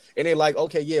people, and they're like,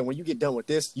 okay, yeah, when you get done with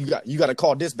this, you got to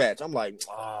call dispatch. I'm like,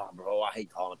 bro, I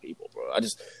hate calling people, bro. I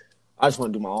just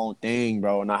want to do my own thing,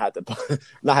 bro, and not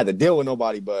have to deal with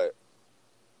nobody. But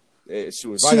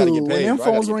shoot, if I gotta get paid, when them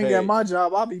phones ring at my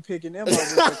job, I'll be picking them up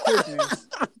with quickness.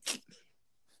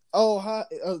 Oh, hi.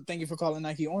 Thank you for calling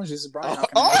Nike Orange. This is Brian. Damn.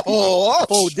 I'll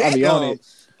be on it.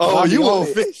 Oh, you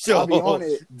official. I'll be on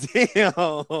it. Damn.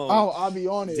 Oh, I'll be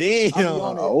on it. Damn. I'll be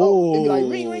on it. Oh, it'd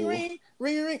be like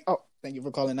ring. Oh, thank you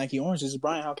for calling Nike Orange. This is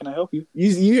Brian. How can I help you?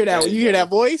 You hear that? You hear that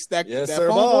voice? That sir,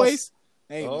 phone boss. voice?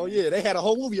 Hey, yeah, they had a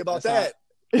whole movie about that.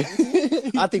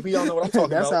 I think we all know what I'm talking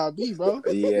That's about. how it be, bro.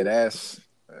 Yeah, that's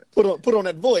Put on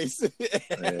that voice.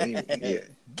 yeah.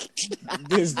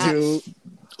 This dude.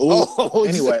 Oh,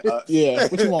 anyway, Yeah,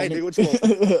 what you want? Hey, nigga, what you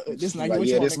want? This Nike. like, What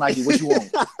you yeah, want? this Nike. What you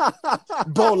want?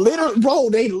 Bro,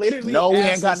 they literally. No, we ain't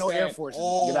asked got us no Air that Forces.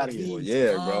 all Get out of here. the Well,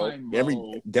 yeah, bro.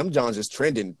 time, Them Johns is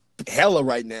trending hella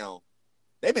right now.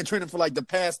 They've been trending for like the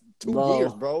past 2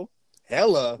 years, bro.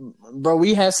 Hella. Bro,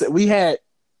 we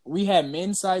had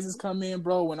men's sizes come in,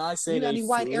 bro. When I say they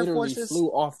literally flew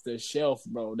off the shelf,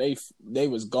 bro. They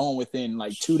was gone within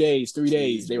like 2 days, 3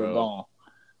 days. They were gone.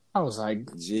 I was like,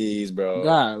 jeez, bro.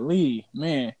 golly,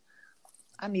 man.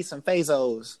 I need some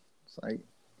Fazos. It's like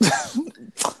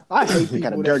I hate people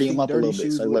gotta that dirty think them up a dirty little bit,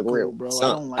 shoes so they look look real. cool, bro.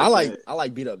 Son, I don't like that. I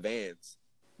like beat up Vans.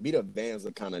 Beat up Vans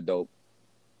are kind of dope.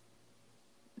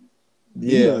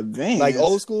 Beat up Vans? Like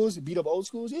old schools, beat up old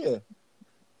schools, yeah.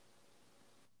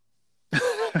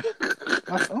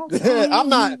 I'm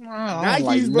not Nikes,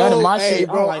 like bro. none of my Hey, shit,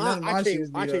 bro, I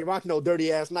I can't rock no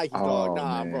dirty ass Nikes, dog.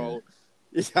 Nah, man. bro.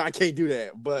 I can't do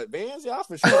that. But Vans, yeah, I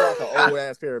for sure rock an old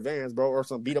ass pair of Vans, bro, or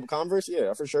some beat up Converse. Yeah,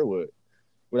 I for sure would,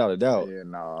 without a doubt. Yeah,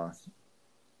 nah.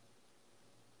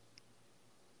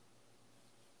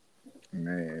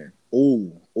 Man.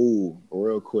 Ooh,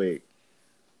 real quick.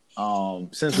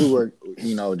 Since we were,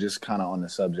 just kind of on the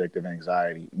subject of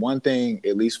anxiety, one thing,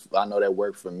 at least I know that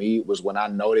worked for me, was when I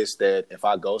noticed that if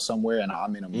I go somewhere and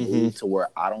I'm in a mood to where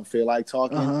I don't feel like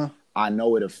talking, I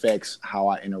know it affects how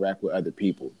I interact with other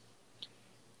people.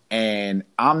 And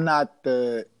I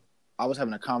was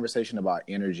having a conversation about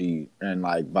energy and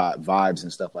like vibes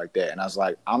and stuff like that. And I was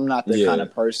like, I'm not the kind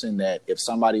of person that if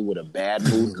somebody with a bad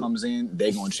mood comes in,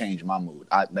 they're going to change my mood.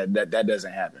 That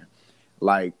doesn't happen.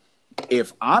 Like,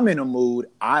 if I'm in a mood,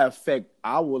 I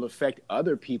will affect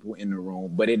other people in the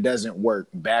room, but it doesn't work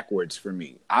backwards for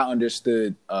me. I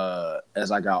understood as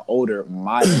I got older,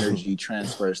 my energy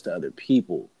transfers to other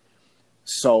people.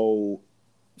 So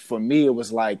for me, it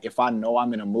was like, if I know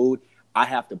I'm in a mood, I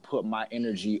have to put my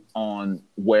energy on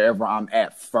wherever I'm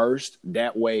at first.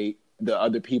 That way, the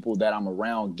other people that I'm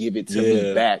around give it to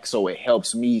me back. So it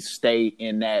helps me stay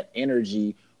in that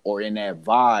energy or in that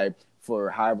vibe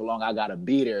for however long I got to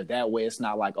be there. That way, it's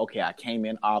not like, okay, I came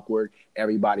in awkward.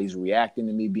 Everybody's reacting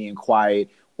to me being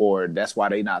quiet, or that's why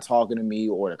they not talking to me,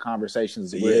 or the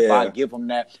conversations where if I give them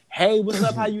that, hey, what's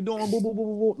up? How you doing? Boo, boo, boo,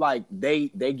 boo, boo. Like they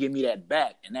give me that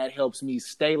back, and that helps me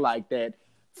stay like that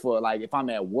for like if I'm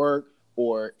at work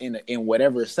or in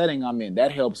whatever setting I'm in.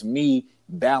 That helps me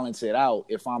balance it out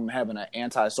if I'm having an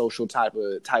antisocial type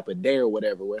of day or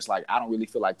whatever, where it's like I don't really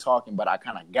feel like talking, but I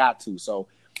kind of got to. So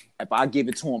if I give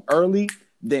it to them early,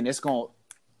 then it's gonna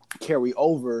carry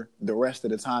over the rest of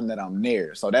the time that I'm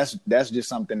there. So that's just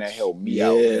something that helped me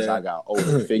out as I got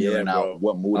older, figuring out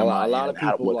what mood am I in,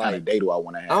 what kind of day do I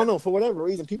want to have. I don't know, for whatever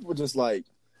reason, people were just like,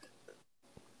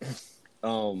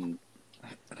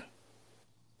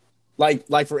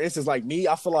 like for instance, like me,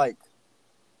 I feel like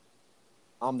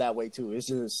I'm that way too. It's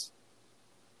just,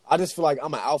 I just feel like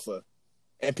I'm an alpha,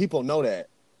 and people know that.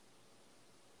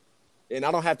 And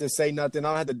I don't have to say nothing. I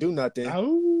don't have to do nothing.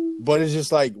 Oh. But it's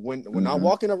just like when I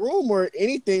walk in a room or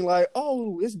anything, like,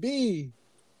 oh, it's B.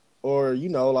 Or,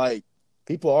 like,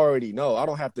 people already know. I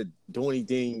don't have to do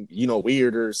anything,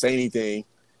 weird or say anything.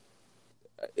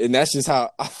 And that's just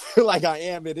how I feel like I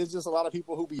am. And it's just a lot of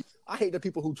people I hate the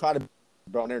people who try to,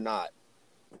 bro, and they're not.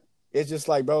 It's just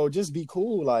like, bro, just be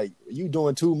cool. Like, you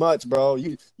doing too much, bro.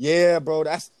 Bro,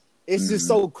 it's just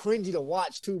so cringy to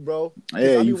watch too, bro.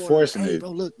 Yeah, you forcing it.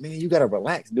 Bro, look, man, you gotta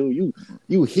relax, dude.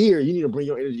 You here. You need to bring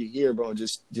your energy here, bro.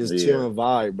 Just chill and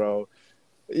vibe, bro.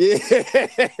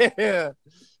 Yeah.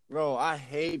 Bro, I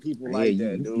hate people Yeah, like you-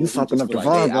 that, dude. you fucking Just up be the like,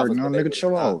 vibe hey, I right was now, gonna date nigga. with Chill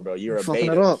a- Nah, out. bro. You're You a fucking it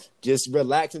beta. up. Just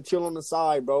relax and chill on the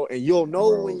side, bro, and you'll know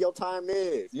Bro. when your time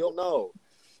is. You'll know.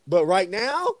 But right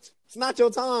now, it's not your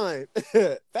time.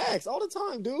 Facts, all the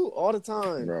time, dude. All the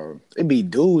time, Bro, it be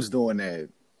dudes doing that.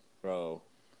 bro.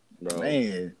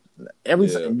 Man, every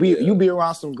Yeah, time yeah. you be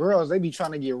around some girls, they be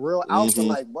trying to get real alpha. Mhm.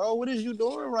 Like, bro, what is you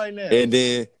doing right now? And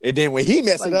then when he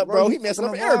mess Like, it up, bro, you he messing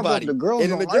up fucking the vibe everybody. The girls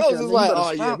and then the don't like girls that, is man. You like, better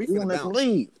oh yeah, stop. we You finna gonna make bounce, them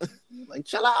leave. Like,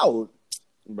 chill out.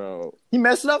 bro. He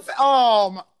messed up. Oh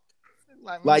my.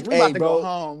 Like, we hey, about to bro. go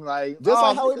home. Like, Just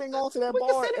like how we we been going to that we can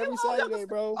bar sit here every all- Saturday,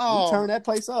 bro. Oh. We turn that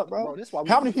place up, bro. Bro, that's why we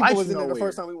How many people invite was you in there the nowhere.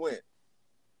 first time we went?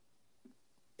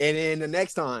 And then the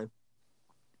next time,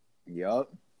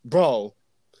 Yup. bro.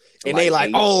 And Like they like,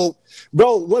 eight. oh,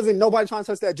 bro, wasn't nobody trying to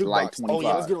touch that jukebox? Like Oh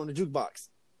yeah, let's 25. get on the jukebox.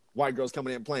 White girls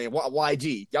coming in playing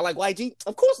YG. Y'all like YG?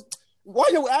 Of course. Why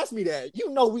you ask me that?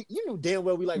 You knew damn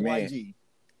well we like Man. YG.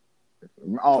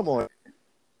 Oh, Come on,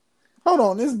 Hold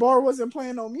on, this bar wasn't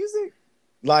playing no music.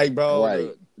 like bro,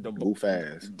 Right. the goof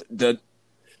ass.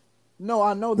 No,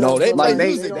 I know that. No, they but, Like play they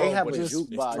music, don't they bro, have a but it's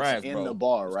jukebox trash, in bro. the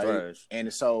bar, It's right? trash.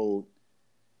 And so,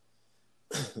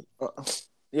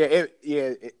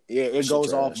 it goes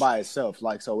Shit off trash. by itself.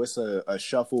 Like, so it's a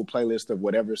shuffle playlist of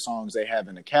whatever songs they have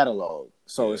in the catalog.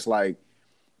 So Yeah. it's like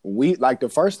the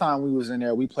first time we was in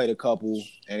there, we played a couple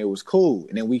and it was cool.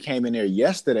 And then we came in there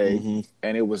yesterday Mhm.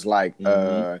 and it was like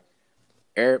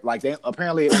like they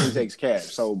apparently it only takes cash.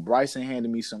 So Bryson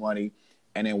handed me some money.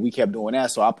 And then we kept doing that,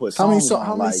 so I put How many songs on.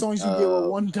 how many like, songs you get with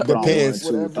one? put on Depends.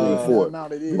 1, 2, Whatever 3, 4.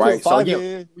 amount it is. We Right, put so 5 again-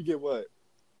 in, we get what?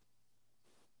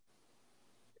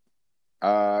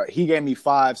 He gave me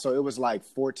 5, so it was like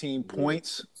 14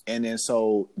 points. And then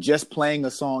so just playing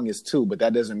a song is 2, but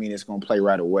that doesn't mean it's gonna play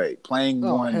right away. Playing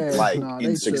Oh, one heck like no, they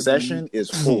in succession is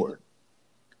 4.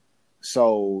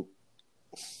 So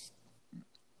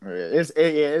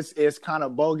it's kind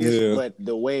of bogus, Yeah. but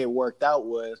the way it worked out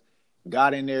was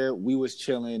got in there, we was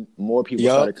chilling, more people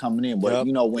Yup. started coming in. But Yup.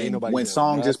 you know, Ain't when nobody doing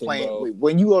songs is nothing, playing, bro.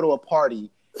 when you go to a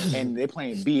party and they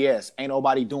playing BS, ain't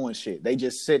nobody doing shit. They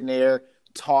just sitting there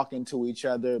talking to each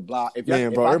other. Blah. If Man,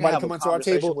 if bro, I can everybody have come a onto our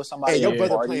conversation table. with somebody Hey, your at a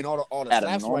brother party, playing all the at a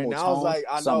slaps right normal now. I was tone, like,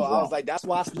 I know. something's I was wrong. like, that's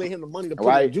why I slid him the money to put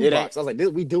Right? in the It jukebox. ain't- I was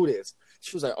like, we do this.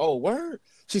 She was like, oh, word.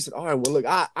 She said, all right, well, look,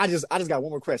 I just got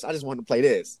one request. I just wanted to play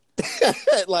this.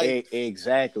 Like,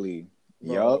 Exactly.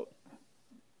 Bro.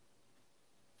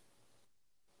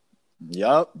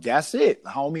 Yup, that's it,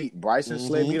 homie. Bryson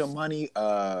slid me the money.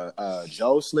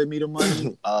 Joe slid me the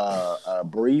money.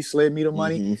 Bree slid me the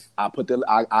money. I put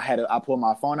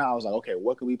my phone out. I was like, okay,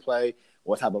 what can we play?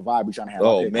 What type of vibe we trying to have?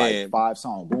 Oh, I picked man. like 5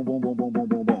 songs. Boom, boom, boom, boom, boom,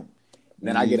 boom, boom.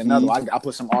 Then I get another one. I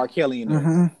put some R. Kelly in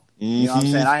there. You know what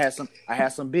I'm saying? I had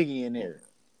some Biggie in there.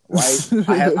 Right?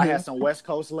 I had some West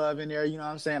Coast love in there, you know what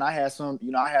I'm saying? I had some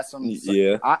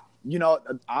Yeah.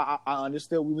 I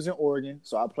understood we was in Oregon,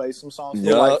 so I played some songs for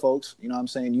Yup. white folks. You know what I'm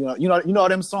saying? You know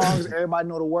them songs everybody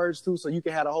know the words to, so you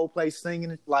can have the whole place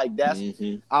singing it. Like that's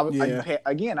again,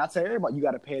 I tell everybody you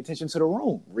got to pay attention to the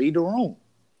room, read the room.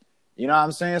 You know what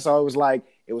I'm saying? So it was like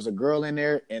it was a girl in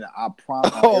there, and I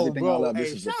promise everything bro. I love. This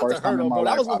Hey, is the shout out to first her, time in my though, bro. That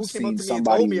life was one I've who came up seen to me and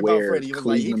told me somebody about wear Freddie. He was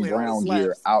like, he Cleveland playing all the Brown gear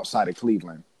slaps. outside of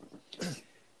Cleveland.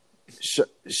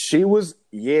 She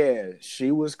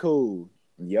was cool.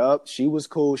 Yup, she was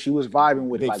cool. She was vibing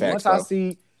with it. Big Like facts, once bro. I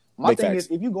see, my Big thing facts.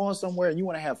 is, if you going somewhere and you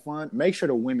want to have fun, make sure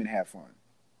the women have fun.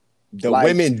 The Like,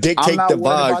 women dictate I'm not the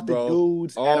worried vibes, about bro. the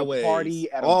dudes Always. at a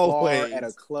party, at a Always. bar, at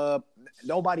a club.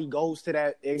 Nobody goes to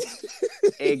that.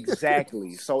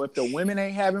 Exactly. So if the women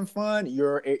ain't having fun,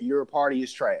 your party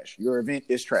is trash. Your event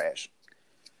is trash.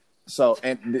 So,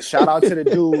 and shout out to the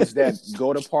dudes that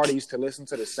go to parties to listen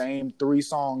to the same 3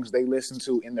 songs they listen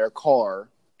to in their car.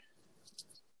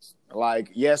 Like,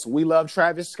 yes, we love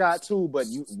Travis Scott too, but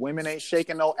women ain't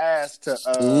shaking no ass to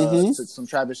some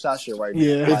Travis Scott shit right now.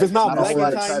 Yeah. Like, If it's not a black whole and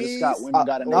lot of Travis Chinese, Scott, women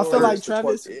got I feel like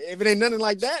Travis. If it ain't nothing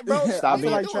like that, bro, Stop I feel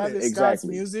being like doing Travis it. Scott's Exactly.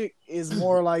 music is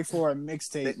more like for a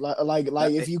mixtape,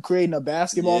 like if you creating a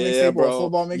basketball mixtape or bro. a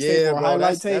football mixtape or a bro,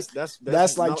 highlight tape.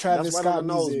 That's like Travis right on Scott the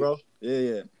nose, music. bro.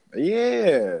 Yeah.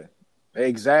 Yeah,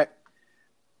 exact.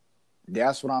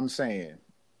 That's what I'm saying.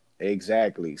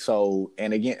 Exactly. So,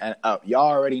 and again, y'all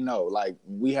already know, like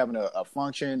we having a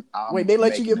function. I'm Wait, they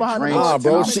let you making get behind the drinks, bar, and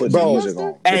bro, I'm shit, putting bro. music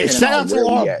on. Hey, depending shout on out to where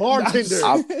we our at. bartender.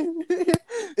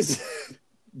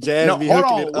 Jazz No, be hold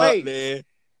hooking on, it wait. up, man.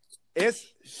 It's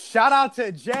shout out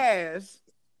to Jazz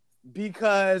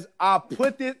because I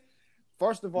put this.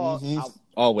 First of all,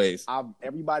 Always.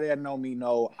 everybody that know me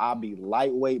know I'll be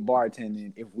lightweight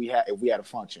bartending if we had a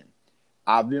function.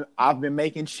 I've been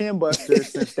making chin busters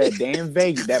since that day in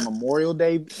Vegas, that Memorial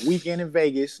Day weekend in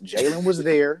Vegas. Jalen was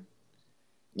there.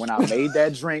 when I made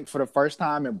that drink for the first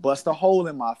time and bust a hole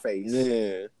in my face.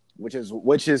 Yeah. Which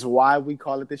is why we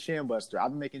call it the Chin Buster. I've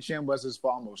been making Chin Busters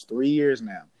for almost 3 years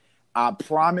now. I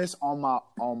promise on my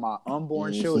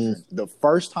unborn children, the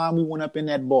first time we went up in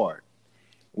that bar,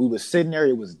 we was sitting there,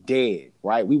 it was dead,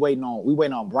 right? We waiting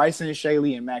on Bryson,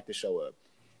 Shaylee, and Mac to show up.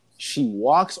 She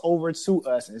walks over to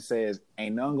us and says,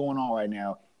 "Ain't nothing going on right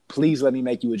now. Please let me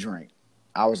make you a drink."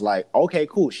 I was like, "Okay,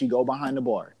 cool." She go behind the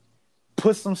bar,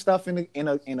 put some stuff in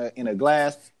a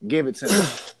glass, give it to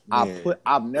me.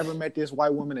 I've never met this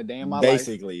white woman a day in my life.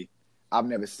 Basically. I've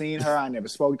never seen her. I never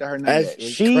spoke to her. None of that.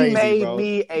 She crazy, made bro.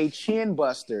 me a Chin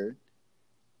Buster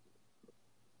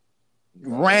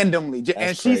randomly,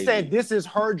 and she crazy. said this is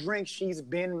her drink she's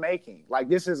been making. Like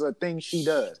this is a thing she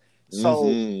does.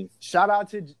 So shout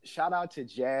out to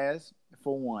Jazz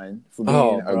for one for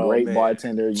being a great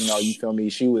bartender. You know, you feel me?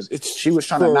 She was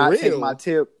trying to not take my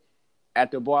tip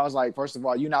at the bar. I was like, first of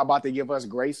all, you're not about to give us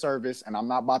great service, and I'm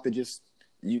not about to just.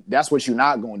 That's what you're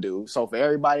not gonna do. So for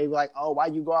everybody, like, oh, why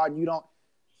you go out and you don't?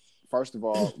 First of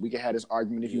all, we can have this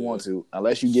argument if you want to,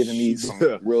 unless you're giving me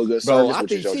some real good service,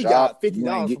 which is your job. You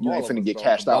ain't finna get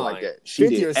cashed out like that. She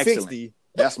did excellent. 60.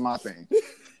 That's my thing.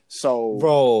 So,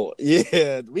 bro,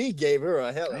 yeah, we gave her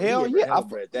a hell yeah. I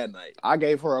bread that night. I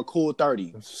gave her a cool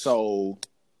 30. So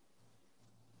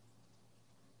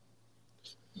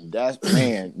that's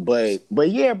man, but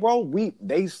yeah, bro,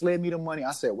 they slid me the money.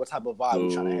 I said, what type of vibe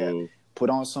we trying to have? Put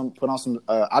on some.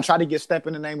 I tried to get Step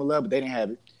in the Name of Love, but they didn't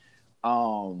have it.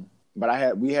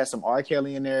 But we had some R.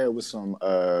 Kelly in there. It was some.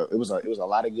 It was a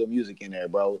lot of good music in there,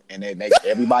 bro. And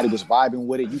everybody was vibing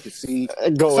with it. You could see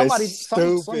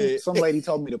some lady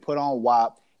told me to put on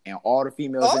WAP, and all the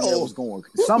females in there was going.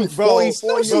 Some voice,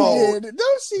 no, she did. No,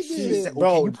 she did,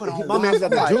 bro. You put on my man's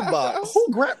at the jukebox.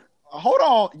 Who grabbed? Hold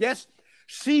on. Yes,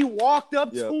 she walked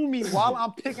up to me while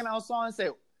I'm picking out songs and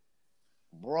said,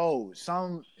 "Bro,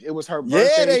 it was her birthday."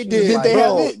 Yeah, they did. Like, they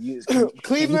bro,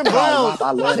 Cleveland Brown.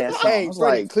 I love that song. Hey,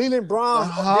 like, Cleveland Brown.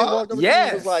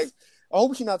 Yes. Was like, I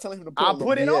hope she's not telling him to put I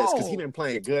put it on because he been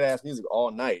playing good ass music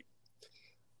all night.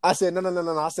 I said,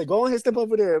 no. I said, go ahead, step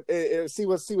over there and see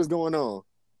what's going on.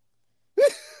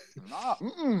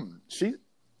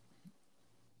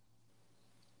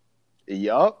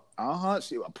 Yup.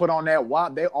 She put on that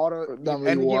WAP. They order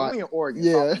and we in Oregon.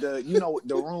 Yeah.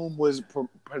 The room was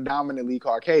predominantly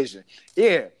Caucasian.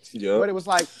 Yeah. Yep. But it was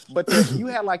like, you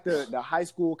had like the high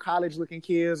school, college looking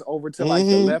kids over to like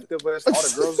the left of us. All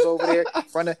the girls was over there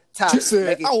from the top. She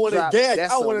said, I want to gag.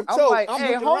 I want to choke. Like,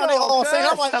 hey, hold on. All saying,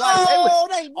 I'm like, oh,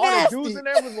 they nasty. All the dudes in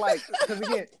there was like, because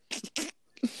again,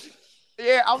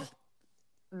 yeah,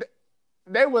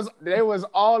 They was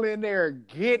all in there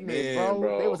getting it,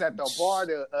 bro. They was at the bar.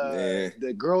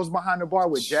 The girls behind the bar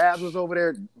with Jazz was over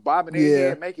there bobbing their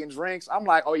head, making drinks. I'm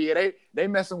like, oh yeah, they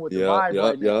messing with the vibe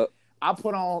right now. I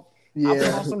put on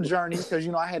some Journey because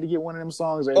I had to get one of them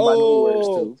songs everybody knew the words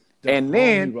to. And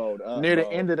then near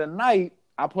the end of the night,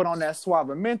 I put on that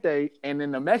Suavemente, and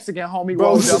then the Mexican homie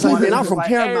rolled up on it. And I'm from like,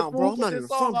 Paramount, hey, bro. I'm not even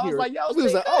from here. I was like, yo, we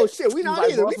was like, oh shit, we not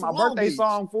either. It's my birthday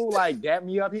song, fool. Like, dap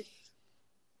me up here.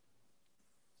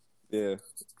 Yeah,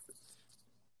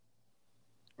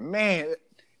 man,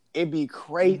 it'd be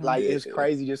crazy. Like it's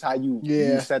crazy just how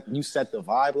you set the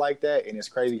vibe like that, and it's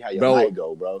crazy how your night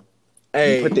go, bro.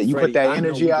 Hey, you put that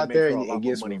energy out there, and it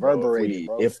gets reverberated.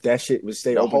 Bro. If that shit would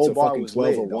stay open to fucking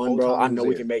 12 or 1, bro, I know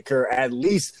we can make her at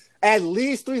least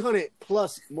 300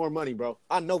 plus more money, bro.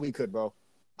 I know we could, bro.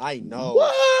 I know.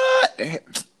 What,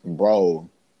 bro?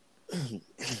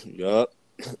 Yup.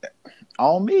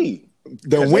 On me.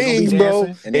 The wings,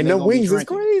 bro, and the wings is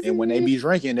crazy. And when they be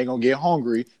drinking, they're gonna get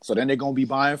hungry. So then they're gonna be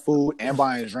buying food and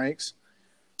buying drinks.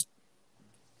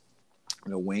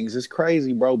 The wings is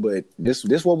crazy, bro. But this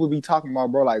what we be talking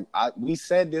about, bro. Like we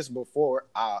said this before.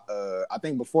 I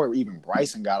think before even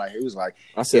Bryson got out here, he was like,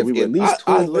 I said if at least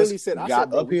two of us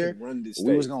got up we here,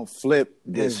 we was gonna flip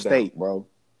this state, bro.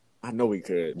 I know we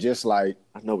could. Just like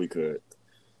I know we could,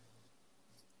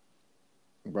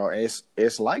 bro.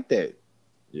 It's like that.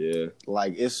 Yeah,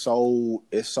 like it's so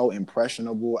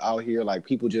impressionable out here. Like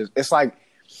people it's like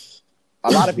a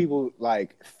lot of people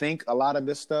like think a lot of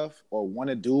this stuff or want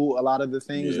to do a lot of the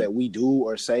things that we do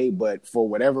or say, but for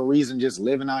whatever reason, just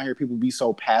living out here, people be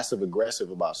so passive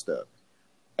aggressive about stuff,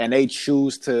 and they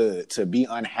choose to be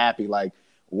unhappy. Like,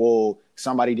 well,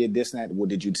 somebody did this and that. Well,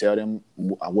 did you tell them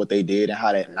what they did and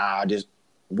how that? Nah,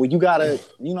 you gotta,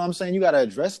 you know what I'm saying? You gotta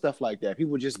address stuff like that.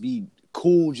 People just be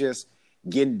cool, just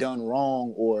getting done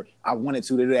wrong, or I wanted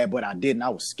to do that, but I didn't. I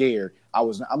was scared.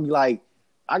 I'm like,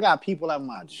 I got people at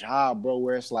my job, bro,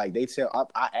 where it's like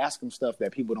I ask them stuff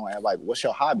that people don't have. Like, what's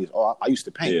your hobbies? Oh, I used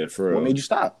to paint. Yeah, for real. What made you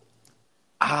stop?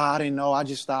 I didn't know. I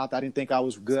just stopped. I didn't think I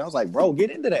was good. I was like, bro, get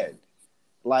into that.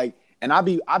 Like, and I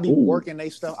be working they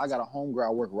stuff. I got a homegirl I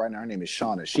work with right now. Her name is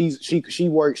Shauna.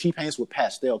 She paints with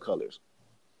pastel colors,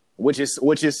 which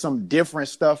is some different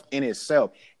stuff in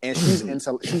itself. And she's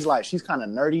kind of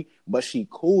nerdy, but she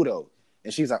cool though.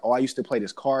 And she's like, oh, I used to play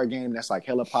this card game that's like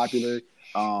hella popular.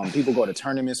 People go to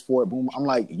tournaments for it. Boom. I'm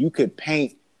like, you could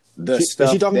paint stuff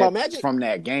is she talking about Magic? From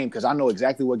that game, because I know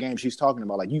exactly what game she's talking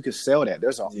about. Like, you could sell that.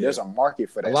 There's a market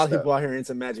for that. A lot stuff. of people out here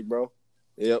into Magic, bro.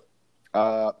 Yep.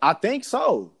 I think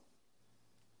so.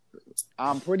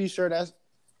 I'm pretty sure that's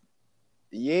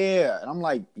and I'm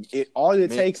like, all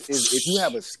it takes is if you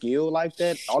have a skill like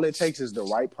that, all it takes is the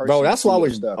right person. Bro, that's why I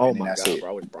was. Stuff, oh my god, bro!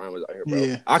 I wish Brian was out here, bro.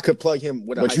 Yeah. I could plug him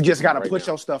with. But you just got to put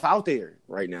your stuff out there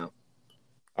right now.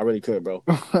 I really could, bro.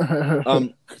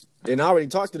 And I already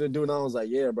talked to the dude, and I was like,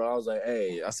 "Yeah, bro." I was like,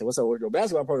 "Hey," I said, "What's up with your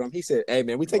basketball program?" He said, "Hey,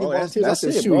 man, we taking volunteers." I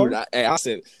said, "Shoot." I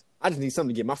said, "I just need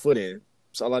something to get my foot in.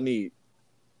 That's all I need.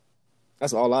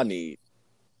 That's all I need."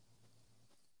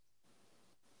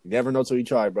 You never know till you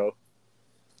try, bro.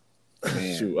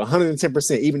 Man. Shoot,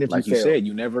 110%. Even if like you fail, said,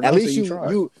 you never know. At least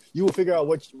you will figure out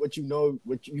what you know,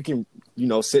 what you can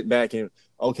sit back and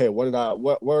okay, where did I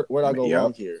go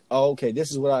wrong here? Oh, okay,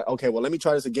 this is okay. Well, let me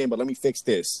try this again, but let me fix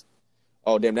this.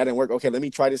 Oh, damn, that didn't work. Okay, let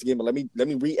me try this again, but let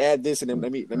me re-add this and then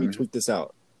let me tweak this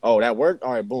out. Oh, that worked.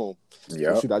 All right, boom.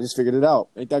 Yeah. Shoot, I just figured it out.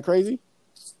 Ain't that crazy?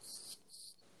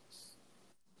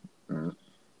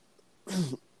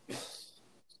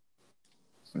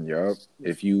 Yup.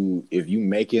 If you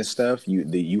making stuff,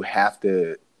 you have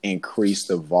to increase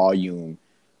the volume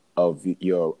of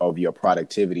your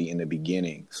productivity in the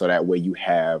beginning, so that way you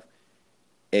have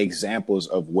examples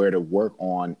of where to work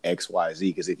on XYZ.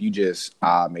 Because if you just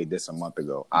I made this a month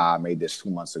ago, I made this 2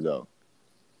 months ago,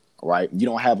 right? You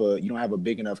don't have a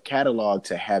big enough catalog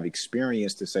to have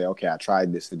experience to say, okay, I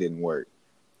tried this, it didn't work.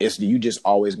 You just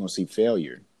always gonna see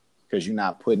failure because you're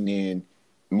not putting in.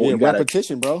 More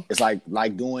repetition, bro. It's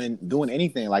like doing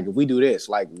anything. Like if we do this,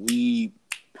 like we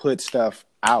put stuff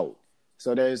out.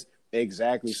 So there's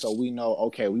exactly. So we know,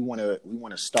 okay, we want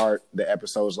to start the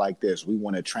episodes like this. We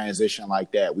want to transition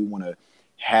like that. We want to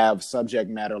have subject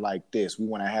matter like this. We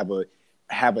want to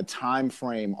have a time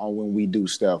frame on when we do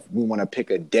stuff. We want to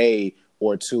pick a day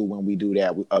or two when we do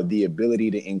that. The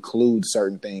ability to include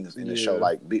certain things in the show,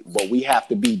 but we have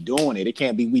to be doing it. It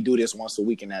can't be we do this once a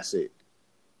week and that's it.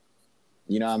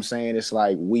 You know what I'm saying? It's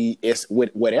like it's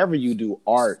whatever you do,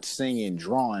 art, singing,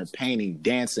 drawing, painting,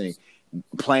 dancing,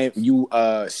 playing, you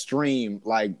stream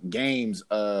like games,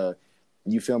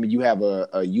 you feel me? You have a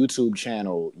YouTube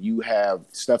channel, you have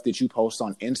stuff that you post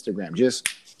on Instagram. Just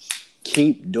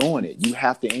keep doing it. You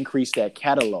have to increase that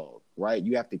catalog, right?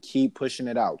 You have to keep pushing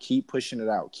it out, keep pushing it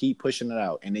out, keep pushing it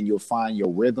out. And then you'll find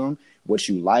your rhythm, what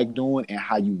you like doing and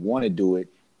how you want to do it.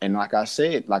 And like I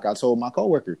said, like I told my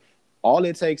coworker, all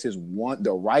it takes is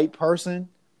the right person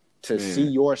to see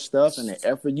your stuff and the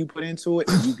effort you put into it,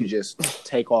 and you can just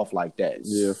take off like that.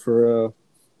 Yeah, for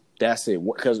that's it.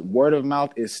 Because word of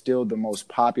mouth is still the most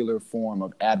popular form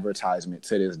of advertisement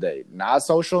to this day. Not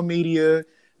social media,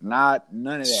 none of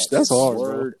that. That's hard,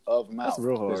 word of mouth. That's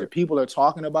real hard. Because if people are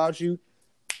talking about you,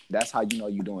 that's how you know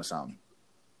you're doing something.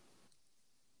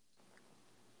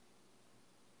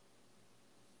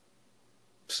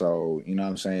 So, you know what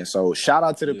I'm saying? So, shout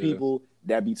out to the people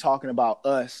that be talking about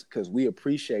us, because we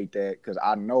appreciate that. Because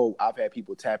I know I've had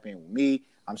people tap in with me.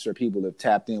 I'm sure people have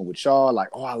tapped in with y'all. Like,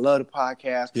 oh, I love the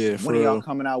podcast. Yeah, when are y'all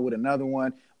coming out with another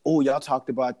one? Oh, y'all talked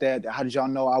about that. How did y'all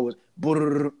know I was...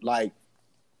 Like,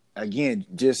 again,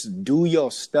 just do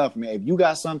your stuff, man. If you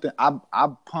got something, I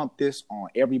pump this on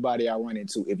everybody I run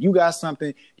into. If you got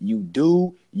something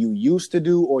you used to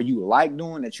do, or you like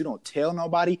doing that you don't tell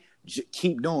nobody,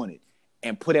 keep doing it.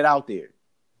 And put it out there.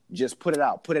 Just put it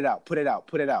out.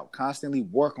 Constantly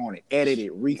work on it. Edit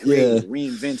it. Recreate it.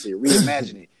 Reinvent it.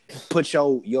 Reimagine it. Put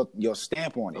your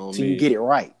stamp on it till you get it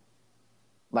right.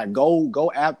 Like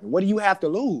go after. What do you have to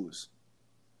lose?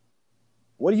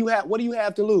 What do you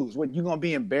have to lose? What, you gonna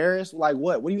be embarrassed? Like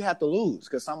what? What do you have to lose?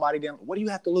 Because somebody didn't. What do you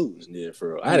have to lose? Yeah,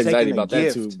 for real. I had anxiety about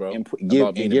that too, bro. And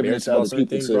giving it to other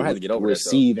people to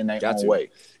receive in their own way.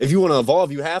 If you want to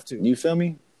evolve, you have to. You feel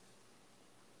me?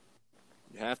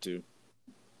 Have to.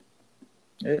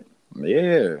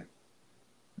 Yeah.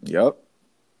 Yup.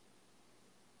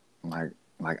 Like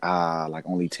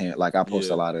only 10. Like I post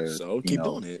a lot of keep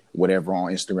doing it. Whatever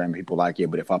on Instagram, people like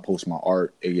it. But if I post my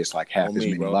art, it gets like half as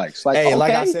many likes. Like, hey,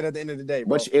 like I said at the end of the day,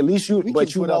 bro, but at least you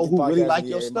know who really like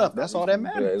your stuff. That's all that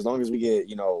matters. Yeah, as long as we get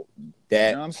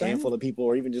that handful of people,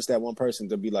 or even just that one person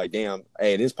to be like, damn,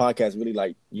 hey, this podcast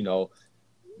really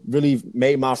really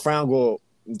made my frown go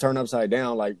turn upside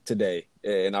down like today.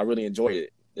 and I really enjoy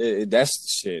it.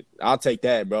 That's shit. I'll take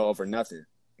that, bro, for nothing.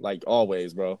 Like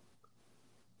always, bro.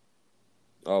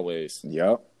 Always.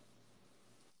 Yup.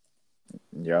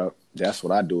 That's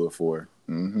what I do it for.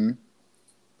 Mm-hmm.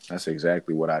 That's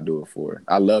exactly what I do it for.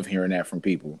 I love hearing that from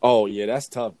people. Oh yeah, that's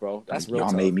tough, bro. That's real Y'all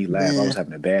tough. made me laugh. I was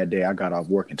having a bad day. I got off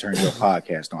work and turned your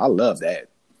podcast on. I love that.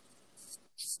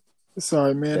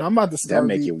 Sorry, man. I'm about to start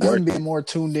make it worth being more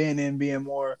tuned in and being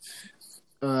more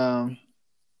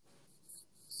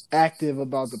active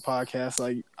about the podcast.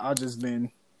 Like I've just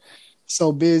been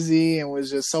so busy and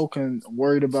was just so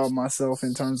worried about myself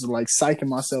in terms of like psyching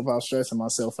myself out, stressing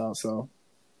myself out. So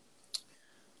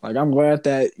like I'm glad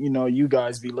that, you know, you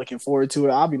guys be looking forward to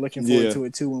it. I'll be looking forward to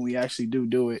it too when we actually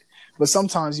do it. But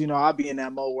sometimes, you know, I'll be in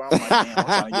that mode where I'm like, damn, I'm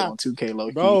trying to get on 2K low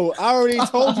key. Bro, I already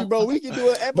told you, bro. We can do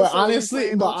an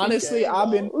episode. But honestly,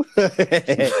 I've been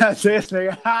This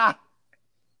nigga.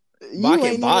 you I can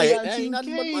ain't buy even it. got That ain't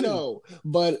nothing but 2K money. though.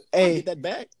 But Hey, hey, get that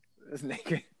back. This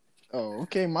nigga. oh,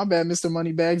 okay, my bad, Mr.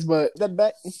 Moneybags. But That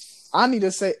back. I need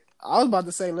to say, I was about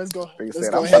to say, let's go Nigga ahead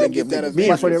said, I'm and trying to get give that niggas Me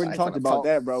event. and Freddie I already ain't talked finna about talk.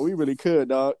 that, bro. We really could,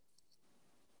 dog.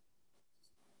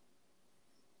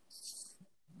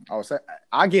 Oh, so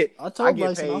I get I told get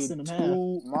Bryson I'll paid send him half.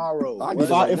 tomorrow. I If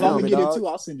get I it if now, I'm gonna man, get it dog. too,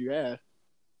 I'll send you half.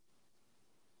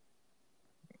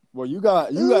 Well, you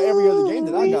got every other game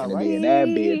that I got, Gonna right? be in that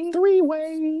bed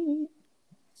 3-way.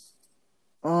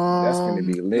 That's gonna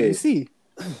be Let me lit. see.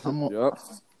 I'm Yep.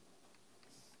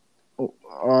 all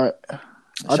right.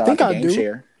 I Shout think out to I Game do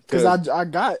Share. because I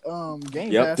got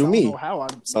Game Yep, Pass. through I don't me. know how I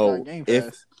So got Game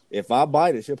Pass. if I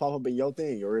buy this, it'll pop up in your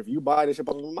thing, or if you buy this,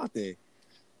 it'll pop up in my thing.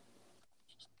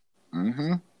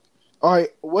 Mm-hmm. All right,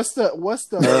 what's the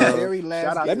very last?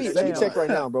 shout out Let to me Sam. check right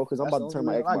now, bro, because I'm That's about to turn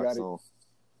the my only reason I Xbox got it. on.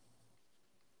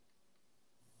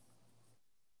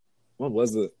 What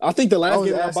was it? I think the I last was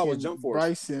game that I bought was asking Jump Force.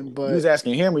 Bryson, You but was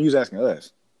asking him or you was asking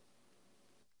us?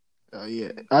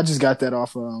 yeah, I just got that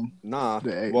off. Nah.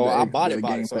 The- Well, the- I bought the it.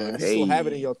 Game So if you Pass. still have it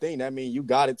in Hey. your thing, that means you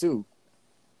got it too.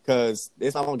 Because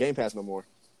it's not on Game Pass no more.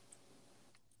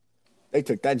 They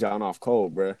took that John off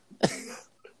cold, bruh.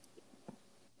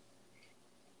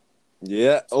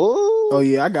 Yeah. Oh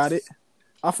yeah, I got it.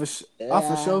 I for sure got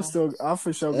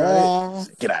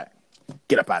it. Get out.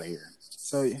 Get up out of here.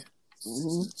 So yeah.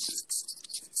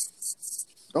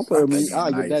 Don't play with me. Nice.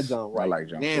 I'll get that John I right like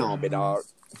John now, Force. big dog.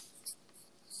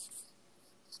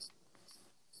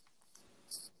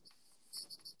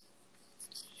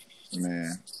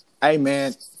 Man. Hey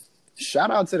man.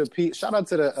 Shout out to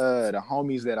the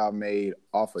homies that I've made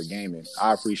off of gaming.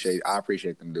 I appreciate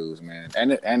them dudes, man.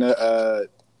 And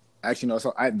actually no,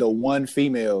 so the one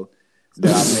female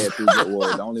that I met through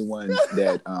the only one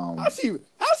that How she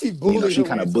bullied she her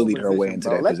kind way of into bullied a her way position, into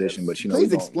bro. that position, but please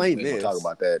we explain gonna this. talk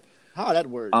about that. How that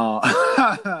works.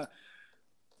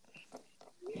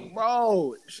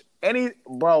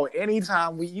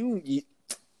 Anytime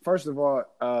first of all,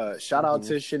 shout out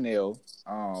to Chanel.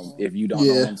 If you don't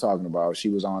know what I'm talking about, she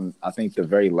was on, I think, the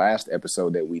very last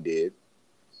episode that we did.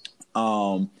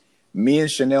 Me and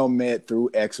Chanel met through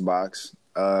Xbox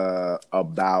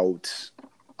about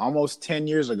almost 10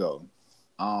 years ago.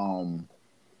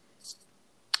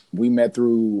 We met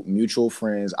through mutual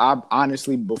friends. I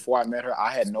honestly, before I met her,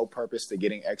 I had no purpose to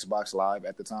getting Xbox Live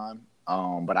at the time.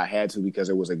 But I had to because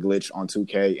it was a glitch on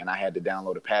 2K and I had to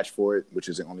download a patch for it, which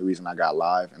is the only reason I got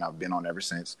Live, and I've been on ever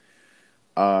since.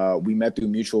 We met through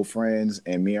mutual friends,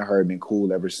 and me and her have been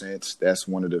cool ever since. That's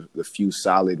one of the few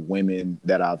solid women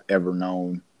that I've ever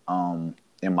known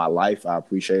in my life. I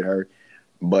appreciate her.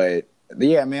 But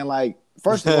yeah, man, like,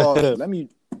 first of all,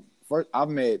 I've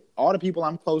met all the people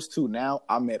I'm close to now,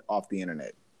 I met off the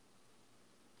internet.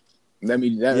 Let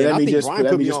me just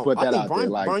put that out there.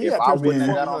 Like, Brian, if I wouldn't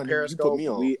have got on on Periscope,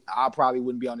 Periscope, I probably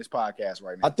wouldn't be on this podcast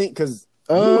right now. I think because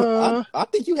I I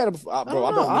think you had a bro. I don't I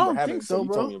remember don't having think it, so so, you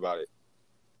bro. told me about it.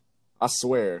 I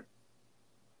swear.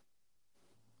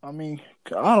 I mean,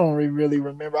 I don't really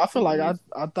remember. I feel like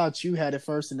I thought you had it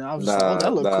first, and then I was just like, oh,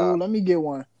 that look cool. Let me get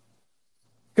one.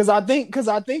 Because I think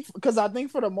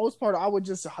for the most part, I would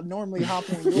just normally hop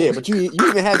on yours. Yeah, but you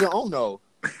even had your own though.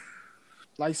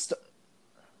 Like,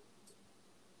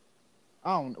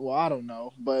 I don't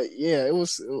know, but yeah, it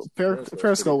was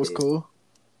Periscope was cool.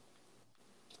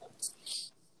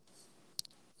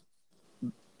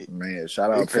 Man,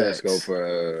 shout out Big Periscope facts.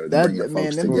 for That bringing man,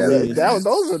 folks together.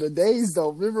 those were the days though.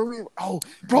 Remember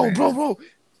bro.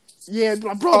 Yeah,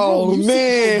 bro. Oh, you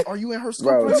man. Are you in her scope?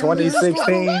 Bro, right now?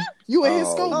 2016. You in his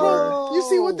Oh, scope, bro. bro? You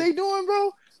see what they doing,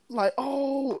 bro? Like,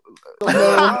 oh,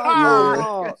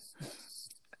 Yeah.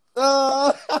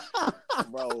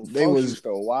 bro. They folks was used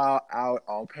to wild out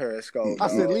on Periscope. I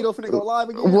said dog. Lito finna go live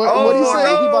again. What- Oh, what he no. say?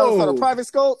 He about to start a private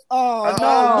scope. Oh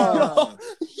no,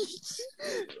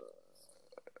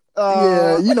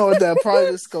 yeah, you know what that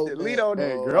private scope. Lito,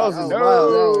 Hey, bro. girls that is was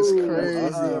wild. That was No.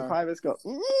 crazy. Private scope. I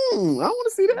want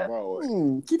to see that.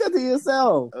 Bro. Keep that to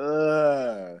yourself.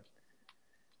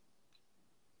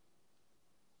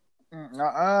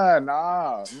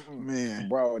 Nah. Man.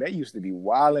 Bro, they used to be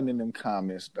wilding in them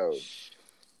comments though.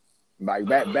 Like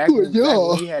back Who are when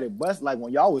y'all? we had it bust, like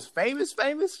when y'all was famous.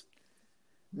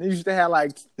 They used to have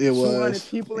like It 200 was.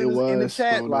 people It in the was,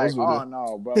 chat. bro. Like, Those were oh the-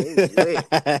 no, bro, it was lit.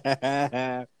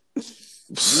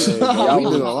 Y'all Y'all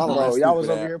was, was, bro, y'all was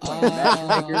over here playing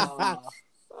matchmaker.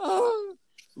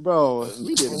 Bro,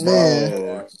 we did it,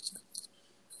 Man.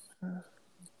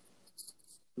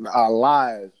 Our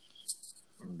lives,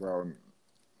 bro.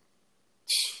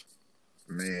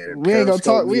 Man, We ain't gonna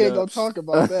talk. We ain't meetups. gonna talk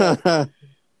about that.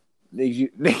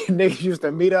 Niggas used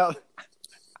to meet up.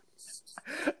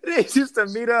 They used to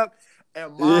meet up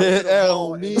and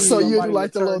Yeah, me. So you do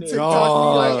like the little TikTok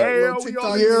God. like, meetup, hey, little yo, we TikTok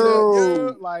on meetup,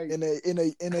 yeah, like,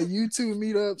 in a YouTube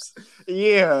meetups.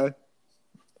 yeah.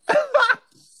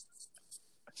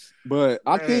 But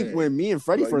I think Man. when me and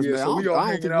Freddie first met, I don't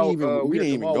think we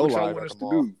didn't even go live at the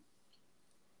mall.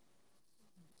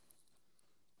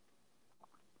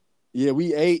 Yeah,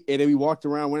 we ate and then we walked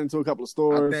around, went into a couple of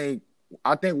stores,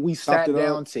 I think we sat it up,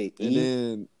 down to eat. and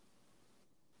then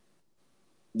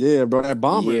yeah, bro, that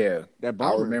bomber, Yeah, that I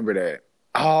bomber. remember that.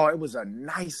 Oh, it was a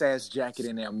nice ass jacket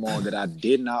in that mall that I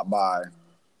did not buy.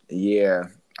 Yeah,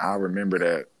 I remember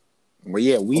that. Well,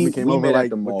 yeah, we came met over at like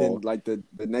the mall, within like the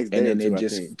next day, and or then two, it I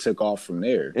just think. took off from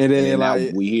there. And then, now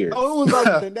like, we here, Oh, it was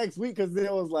like the next week because then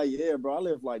it was like, yeah, bro, I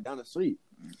live like down the street.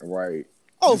 right?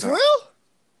 Oh, for real?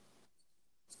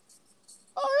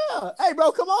 Oh yeah. Hey,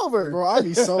 bro, come over. Bro, I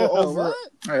be so over. What?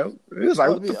 Hey, it was like,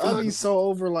 what the I fuck? be so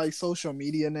over like social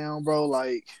media now, bro.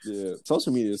 Like Yeah,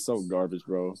 social media is so garbage,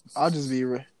 bro. I'll just be,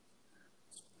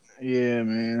 yeah,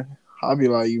 man. I'll be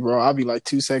like, bro. I'll be like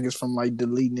 2 seconds from like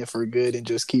deleting it for good and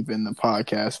just keeping the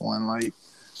podcast one. Like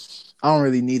I don't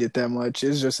really need it that much.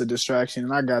 It's just a distraction,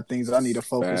 and I got things I need to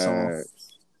focus on.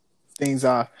 Things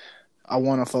I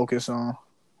want to focus on.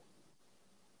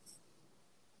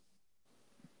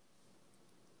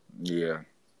 Yeah,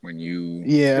 when you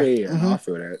Yeah. no, I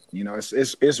feel that. You know,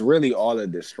 it's really all a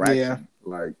distraction. Yeah.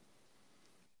 Like,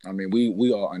 I mean,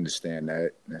 we all understand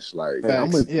that. It's like, Yeah,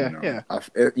 I'm with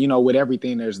you. you know, with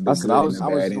everything, there's the I good said I was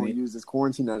and the bad in going to it. use this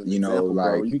quarantine as an You know, example,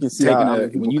 bro. like, You can see taking how a- many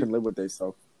people when you- couldn't live with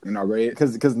themselves. You know, right?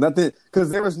 Because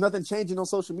there was nothing changing on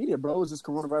social media, bro. It was just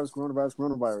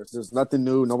coronavirus. There's nothing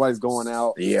new. Nobody's going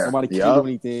out. Yeah. Nobody can Yup. do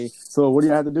anything. So what do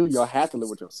you have to do? Y'all have to live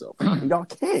with yourself. And y'all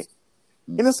can't.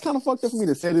 And it's kind of fucked up for me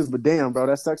to say this, but damn, bro,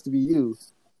 that sucks to be you.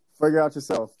 Figure out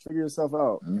yourself. Figure yourself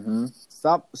out. Mm-hmm.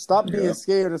 Stop being Yeah.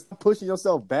 scared and stop pushing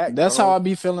yourself back. That's bro. how I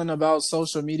be feeling about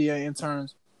social media in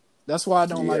terms. That's why I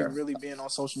don't Yeah. like really being on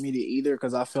social media either,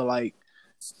 because I feel like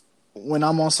when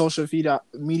I'm on social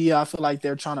media, I feel like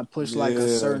they're trying to push like a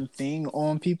Yeah. certain thing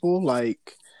on people.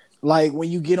 Like when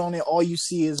you get on it, all you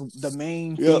see is the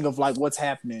main thing of like what's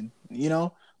happening. You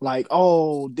know, like,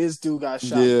 oh, this dude got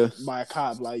shot by a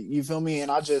cop. Like, you feel me?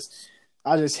 And I just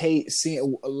hate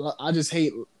seeing. I just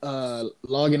hate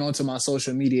logging onto my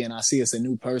social media and I see it's a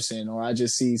new person, or I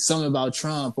just see something about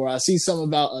Trump, or I see something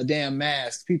about a damn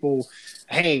mask. People,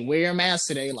 hey, wear your mask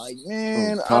today. Like,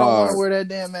 man, I don't want to wear that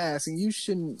damn mask, and you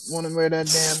shouldn't want to wear that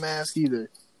damn mask either.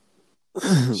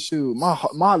 Shoot, my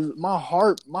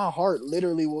heart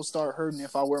literally will start hurting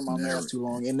if I wear my mask too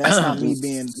long, and that's not me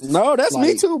being No, that's me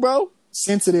like, too, bro.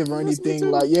 sensitive or That's me anything, too.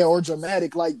 like, yeah, or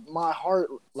dramatic. Like, my heart,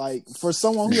 like, for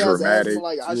someone who has Dramatic. asthma,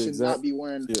 like, I Yeah, should not be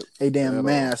wearing Yeah. a damn At all.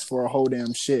 mask for a whole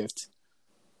damn shift.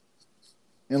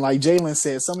 And like Jalen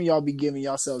said, some of y'all be giving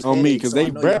yourselves On me, headaches, 'cause so they I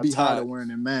know breath y'all be tired hot. of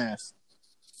wearing a mask.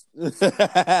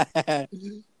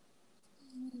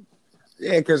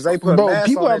 Yeah, because they put Bro, masks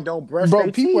people on at- and don't brush Bro,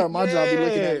 their people teeth. at my job be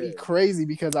looking at me Yeah. crazy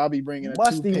because I'll be bringing a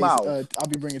Musty toothpaste. mouth. I'll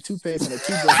be bringing toothpaste and a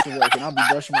toothbrush to work, and I'll be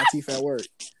brushing my teeth at work.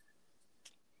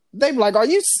 They be like,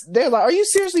 They're like, are you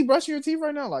seriously brushing your teeth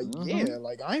right now? Like, yeah.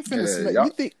 Like, I ain't finna Yeah, smell. y'all-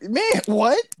 You think, man?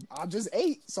 What? I just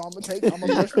ate, so I'm gonna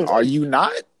brush my Are teeth. you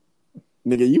not?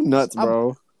 Nigga, you nuts,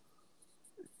 bro.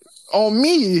 On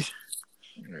me,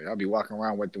 Yeah, I'll be walking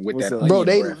around with What's that up?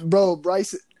 onion breath.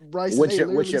 Bryce, With they your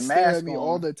literally stare mask at me on,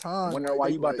 all the time. Wonder Like, why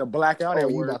they you about like, to black out oh, at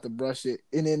you work. about to brush it,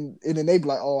 and then they be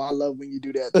like, oh, I love when you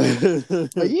do that.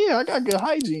 Like, yeah, I got good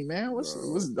hygiene, man. What's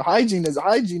hygiene is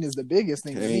the biggest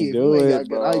thing to Can't me. If do you ain't it, got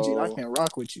good hygiene, I bro. can't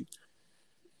rock with you.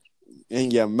 In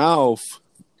your mouth.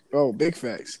 Oh, big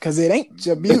facts. Because it ain't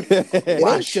your beauty. It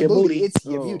Wash ain't your your booty. booty. It's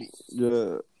your Oh, beauty.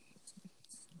 Yeah.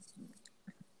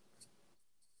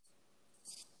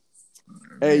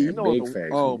 Hey, man, you know what? big facts.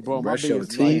 Oh, bro, my Brush your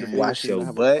biggest teeth, nightmare wash is your to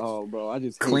have butt, oh, bro, I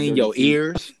just hate clean dirty your feet.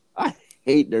 ears, I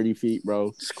hate dirty feet,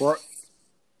 bro.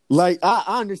 Like I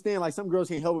understand, like some girls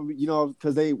can't help it, you know,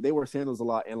 because they wear sandals a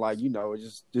lot, and like you know, it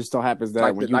just so happens that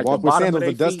Like when the- you like the walk with bottom of sandals,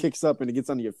 they the dust feet. kicks up and it gets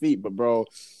under your feet. But bro,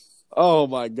 oh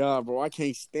my god, bro, I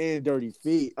can't stand dirty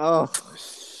feet.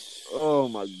 Oh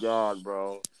my god,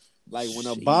 bro. Like when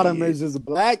the bottom is just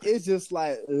black, it's just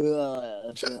like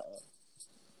ugh.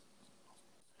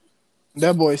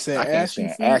 That boy said I can't ashy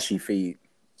stand feet. ashy feet.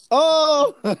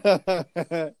 Oh.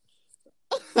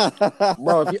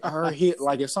 Bro, if her heel,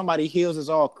 like if somebody heels is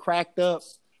all cracked up,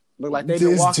 look like they've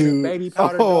been This walking in dude. baby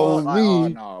powder. Oh, dog. Like, me. oh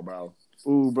no, bro.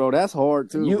 Ooh, bro, that's hard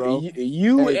too, bro.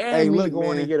 You Hey, and me look,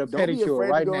 going to man, get a don't be pedicure afraid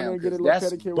right to go in now there and get a because little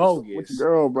that's pedicure bogus. with your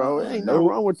girl, bro. Ain't nothing Nope.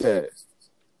 wrong with that.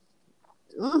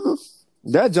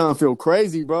 That John feel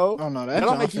crazy, bro. Oh no, That that don't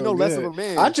John make you feel no less good. of a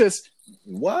man.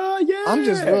 Well, yeah. I'm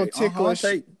just real ticklish.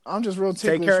 Take- I'm just real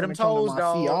take ticklish care of when them it comes to toes, my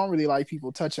dog. feet. I don't really like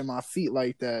people touching my feet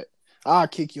like that. I'll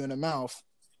kick you in the mouth.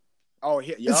 Oh,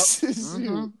 yeah, yup.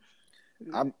 Mhm.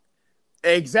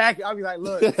 Exactly. I'll be like,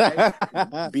 look, hey,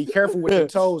 be careful with your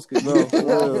toes because No, I'm for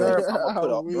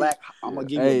gonna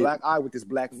give you a Hey. black eye with this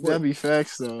black foot. That'd be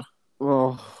facts though.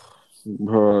 Oh,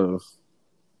 bro.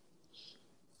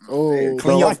 Oh, Clean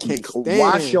Bro, your, I can't stand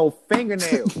wash it. your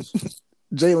fingernails.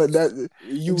 Jalen, that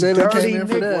You Jalen dirty came in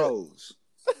for that. Negroes.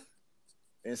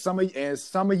 And some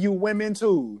of you women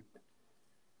too.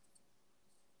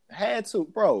 Had to,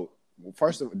 bro.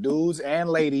 First of all, dudes and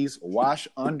ladies, wash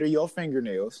under your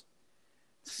fingernails.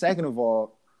 Second of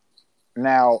all,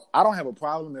 now I don't have a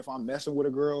problem if I'm messing with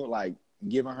a girl, like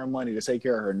giving her money to take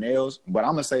care of her nails. But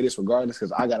I'm gonna say this regardless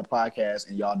because I got a podcast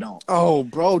and y'all don't. Oh,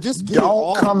 bro, just get it Don't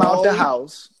off, come out bro. the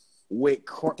house with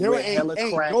There with hella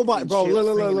ain't crack. nobody, and bro. chipped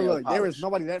Look. fingernail There polish. is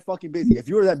nobody that fucking busy. If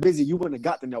you were that busy, you wouldn't have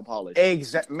got the nail polish.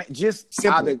 Exactly. Just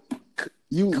Simple. either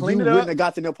You clean it wouldn't up. have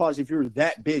got the nail polish if you were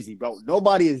that busy, bro.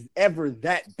 Nobody is ever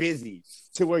that busy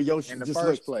to where your shit In the just first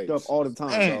looks place. stuff all the time,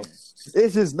 Man. bro.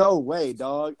 It's just no way,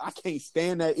 dog. I can't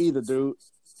stand that either, dude.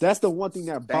 That's the one thing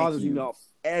that bothers you. me off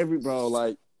bro.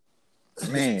 Like,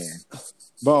 Man,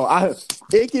 bro,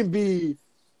 it can be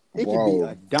Bro.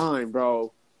 a dime,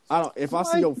 bro. If I see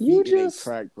Like, your feet you and they just-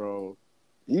 cracked, bro.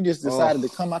 you just decided to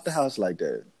come out the house like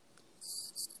that.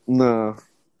 Nah,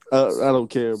 I don't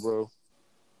care, bro.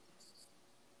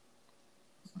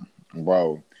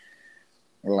 Bro,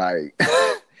 like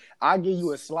I'll give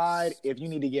you a slide if you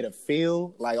need to get a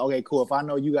feel. Like, okay, cool. If I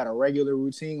know you got a regular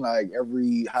routine, like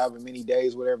every however many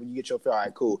days, whatever, you get your feel, all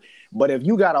right, cool. But if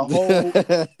you got a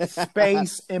whole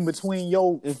space in between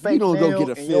your If fake you don't go nail get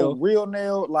a and feel. your real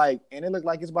nail, like, and it look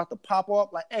like it's about to pop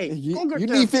off, like, hey, You go get need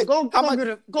that, fit. go How much? get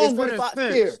a, It's go get a 25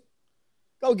 fix. here.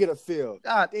 Go get a feel.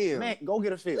 God Damn. man, go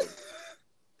get a feel.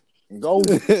 Go.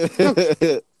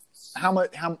 How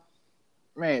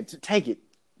man, take it,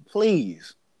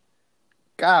 please.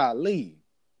 Golly,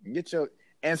 get your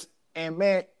and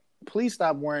man, please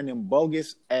stop wearing them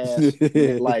bogus ass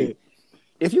like.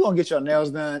 If you gonna get your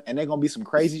nails done and they're gonna be some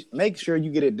crazy, make sure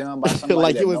you get it done by somebody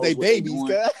Like that it was knows they what they babies, doing.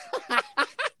 cuz.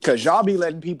 Cause y'all be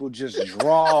letting people just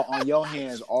draw on your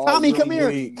hands all. Tommy, come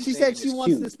willy-nilly, here. you She think said it's she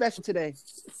wants cute. the special today.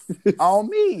 On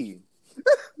me.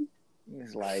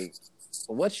 It's like,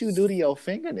 what you do to your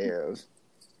fingernails?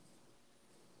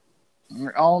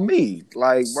 On me.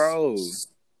 Like, bro. It's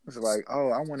like, oh,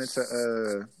 I wanted to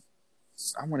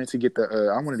get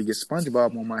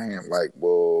SpongeBob on my hand. Like,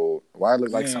 well, why it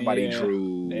look like Yeah, somebody yeah.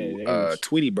 drew They was-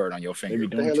 Tweety Bird on your finger? be What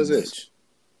the doing hell too is this?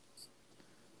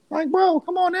 Like, bro,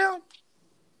 come on now.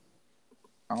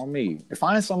 On me.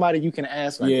 Find somebody you can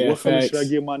ask, like, Yeah, what color facts. should I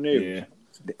get my nails? Yeah.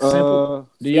 Simple.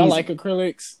 Do y'all Easy. like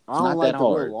acrylics? I don't not like that the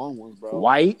hard. real long ones, bro.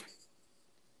 White.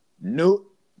 Nude.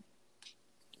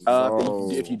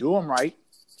 Bro. If you do them right,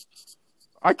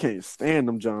 I can't stand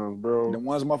them Johns, the bro.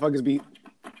 ones motherfuckers be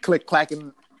click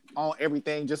clacking on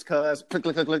everything just cause click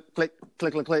click click click click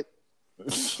click click click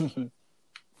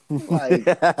like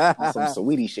on some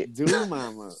sweetie shit. Dude,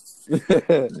 mama.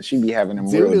 She be having them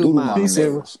Doodle real doodle mama. mama He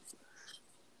said- nails.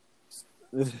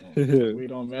 We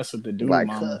don't mess with the doodle Like,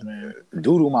 mamas, man.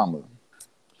 Doodle mama.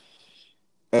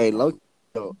 Hey, look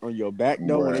on your back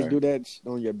though when they Bruh. do that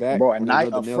on your back. Bro, when a they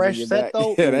night- rub the a nails fresh on your set, back.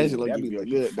 though? Yeah, that Ooh, shit look that be good.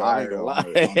 looking Good though. I ain't fire gonna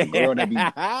on the girl that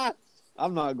lie.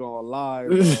 I'm not gonna lie,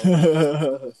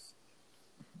 bro.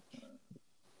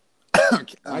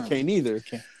 I can't either.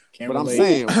 Can't But I'm relate.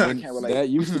 saying when Can't relate. that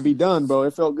used to be done, bro.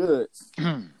 It felt good.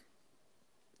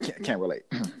 Can't relate.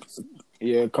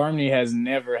 Yeah, Carmody has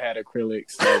never had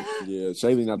acrylics. Like, Yeah,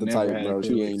 Shaylee not the Never type, had bro. She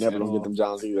acrylics ain't never at gonna all. get them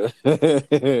Johns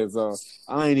either. So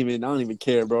I don't even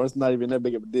care, bro. It's not even that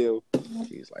big of a deal.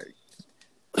 She's like,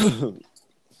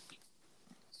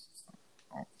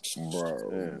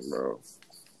 bro.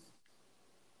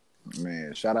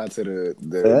 Man, shout out to the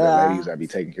ladies that be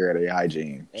taking care of their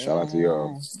hygiene. Shout out to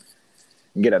y'all.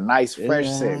 Get a nice fresh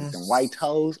set, some white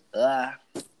toes, right,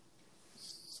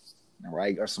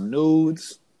 or some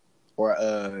nudes, or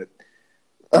I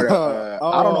don't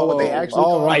know what they actually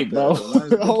call right, it, bro. the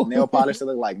ones with the nail polish that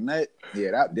look like nut.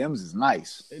 Yeah, that them's is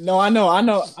nice. No, I know.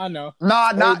 Nah,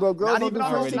 Hey, bro, girls not don't even do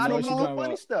on already not know even what on you funny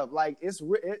talking stuff. Like it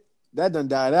That done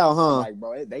died out, huh? like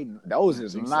bro, those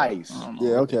is nice.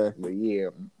 Yeah, okay. But yeah.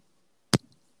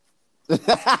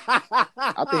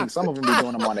 I think some of them be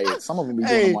doing them on their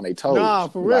toes. Nah,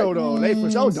 for real though. They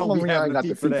for sure some don't of be them having ain't got the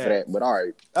feet for that. But all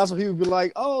right, That's what people be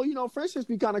like, oh, French tips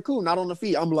be kind of cool. Not on the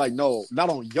feet. I'm like, no, not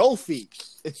on your feet.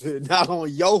 Not on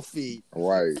your feet.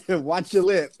 right. Watch your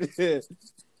lip.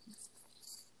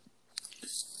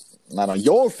 Not on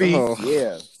your feet. Oh.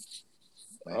 Yeah.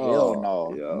 But hell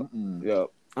no. Yeah. Mm-mm. Yep.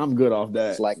 I'm good off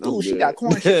that. It's like, I'm ooh, she good. got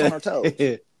corn chips on her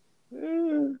toes.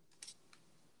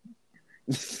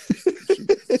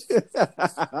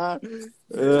 That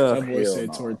boy hell said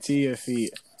no. tortilla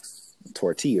feet.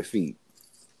 Tortilla feet.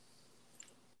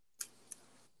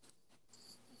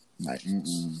 Like,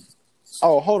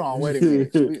 oh, hold on, wait a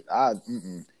minute.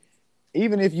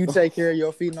 Even if you take care of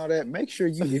your feet and all that, make sure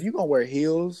if you're gonna wear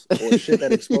heels or shit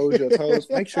that expose your toes,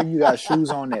 make sure you got shoes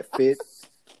on that fit.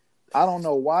 I don't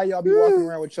know why y'all be walking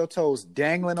around with your toes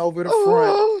dangling over the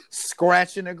front,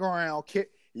 scratching the ground.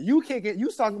 You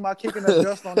talking about kicking the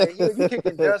dust on that heel? You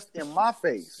kicking dust in my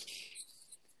face.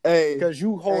 Hey, Because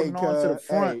you holding on to the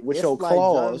front with it's your like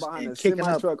claws behind and a kicking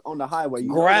up truck on the highway. You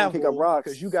know you're gonna pick up gravel rocks.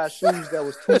 because you got shoes that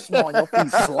was too small and your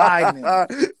feet sliding.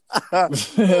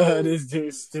 This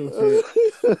dude's stupid.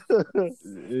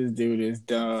 This dude is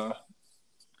dumb.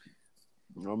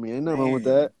 I mean, ain't nothing wrong with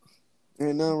that.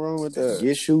 Ain't nothing wrong with that.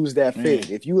 Get shoes that fit.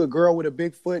 Man. If you a girl with a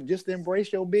big foot, just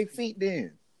embrace your big feet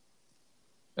then.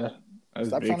 That's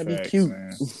Stop big trying to be facts, cute.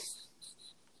 man.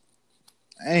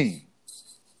 Dang.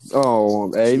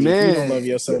 Oh, hey, If you man. don't love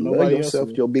yourself, Love nobody else yourself,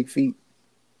 will. your big feet.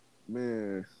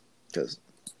 Man. Because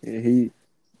He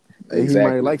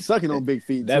might like sucking on big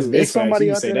feet, That's too. big there's somebody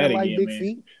facts. out You there can say that that like again, big man.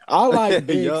 feet. I like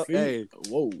big Yup, feet. hey.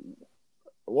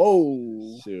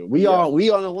 Whoa. Shit, we all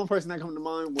know one person that comes to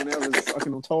mind whenever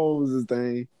sucking on toes is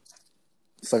thing.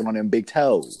 Sucking on them big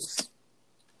toes.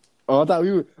 Oh,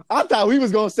 I thought we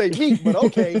was gonna say Meek, but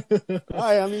okay. All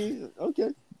right, I mean, okay.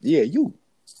 Yeah, you.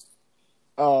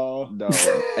 Oh. No,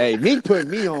 hey, Meek put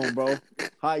me on, bro.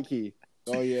 High key.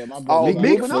 Oh, yeah. My Oh, brother.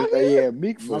 Meek moving for out here?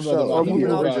 Meek My for brother sure. about He to the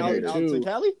move out originator. out to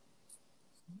Cali?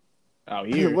 Out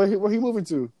here. Where he moving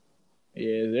to?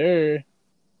 Yeah, there.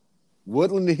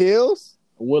 Woodland Hills?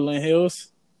 Woodland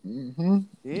Hills. Mm-hmm.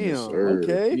 Damn. Yes, sir.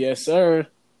 Okay. Yes, sir.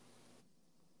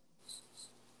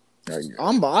 You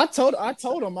I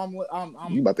told him I'm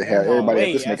about to have on my everybody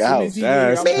way. at this As nigga soon house. as he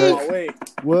here, I'm on my way.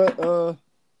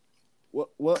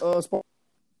 What sport?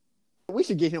 We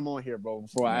should get him on here, bro,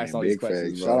 before I ask all these big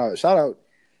questions. facts. Bro.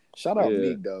 Shout out Yeah.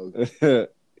 Meek though.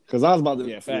 Because I was about to.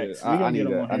 Yeah, facts. I We gonna need get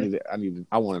him to. on I here. need to. I need to.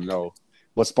 I want to know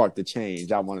what sparked the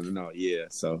change. I wanted to know. Yeah.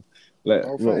 So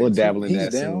Oh, we'll facts. dabble in He's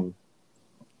that down.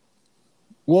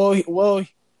 Well, he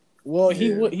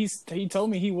Yeah. would. He told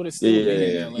me he would have still been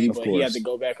in Yeah, LA, of but he had course. to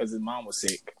go back because his mom was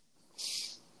sick.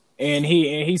 And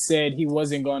he said he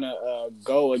wasn't gonna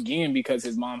go again because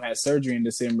his mom had surgery in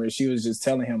December. She was just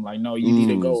telling him like, no, you need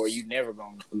to go or you never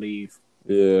gonna leave.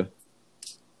 Yeah.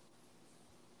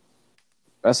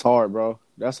 That's hard, bro.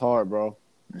 Shout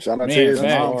out Man, to his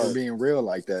facts. mom for being real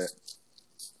like that.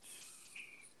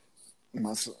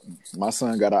 My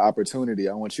son got an opportunity.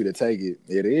 I want you to take it.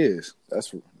 It is.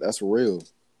 That's real.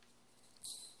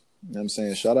 You know what I'm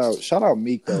saying? Shout out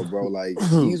Meek though, bro. Like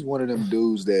he's one of them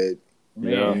dudes that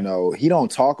Yeah. you know, he don't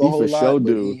talk a He whole for lot, sure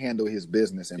but do. he handle his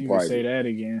business in You can say private. that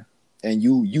again. And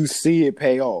you see it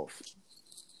pay off.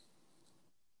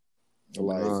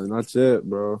 Like, No, not yet,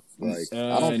 bro. I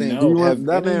don't think no.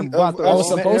 That man bought the I was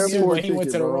wrong supposed to, airport but he went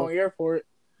to ticket, the bro. wrong airport.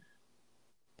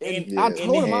 And, Yeah. I and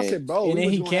told then- him, I said, bro, and then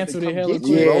we he was gonna have to canceled it come hella get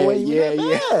you, quick. bro. Ain't even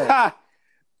that yeah. bad.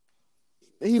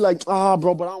 And he like, bro,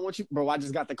 but I don't want you, bro. I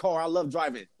just got the car. I love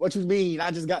driving. What you mean?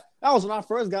 That was when I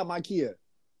first got my Kia.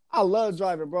 I love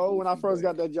driving, bro. When I first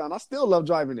got that John, I still love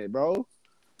driving it, bro.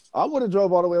 I would have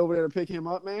drove all the way over there to pick him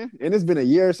up, man. And it's been a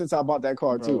year since I bought that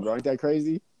car too, bro. Ain't that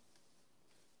crazy?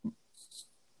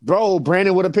 Bro,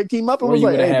 Brandon would have picked him up and Or was you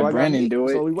like, would've "Hey, had bro, I got Brandon Meek." do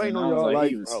it, So we waiting and on I was y'all. like, Like,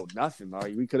 he was- nothing.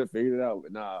 Like, we could have figured it out,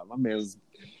 but nah, my man was.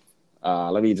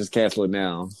 Let me just cancel it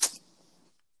now.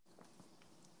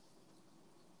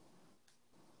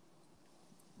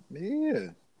 Yeah.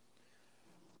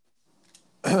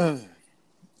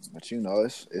 But you know,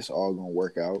 it's all gonna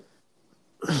work out.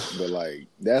 But like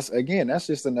that's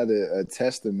just another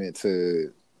testament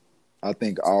to I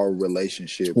think our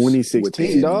relationships 2016,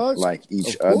 within dog. like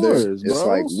each Of other. course, It's bro.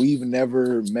 like we've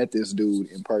never met this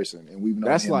dude in person, and we've known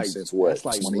That's him like since what? that's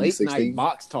like late 2016? night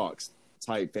box talks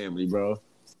type family, bro.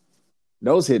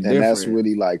 Those hit And different. that's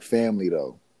really like family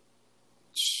though.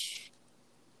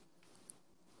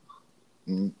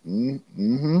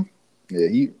 Mm-hmm.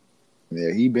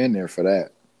 Yeah, he been there for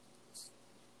that.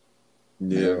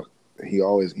 yeah. He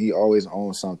always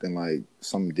owns something like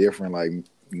something different. Like,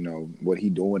 you know, what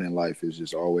he doing in life is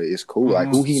just always it's cool. Like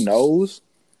who he knows,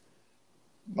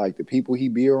 like the people he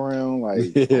be around,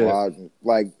 like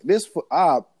like this.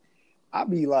 I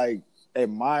be like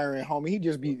admiring homie. He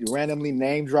just be randomly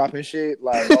name dropping shit.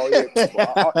 Like, oh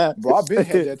yeah, bro, I've been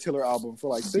had that Tiller album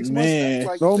for like 6 Man.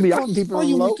 months. Like, Homie, I can keep it why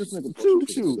you low. make this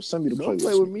nigga Shoot. send me the Don't playlist?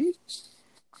 play with me.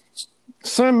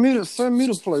 Send me the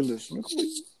playlist. Nigga.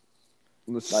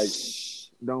 Like,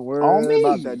 don't worry on me.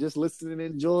 about that. Just listen and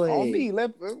enjoy. On me,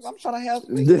 I'm trying to have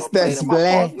This that's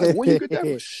black. When you get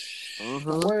that,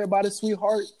 don't worry about it,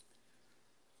 sweetheart.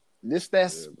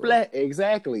 That's black,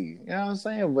 exactly. You know what I'm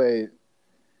saying?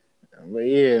 But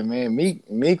yeah, man,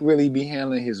 Meek really be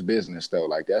handling his business though.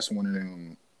 Like that's one of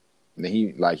them.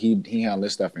 He handle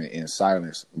this stuff in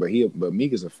silence. But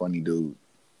Meek is a funny dude.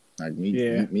 Like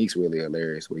Meek's really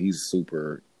hilarious. But he's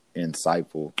super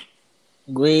insightful.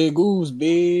 Grey Goose,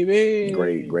 baby.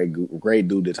 Great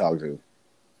dude to talk to.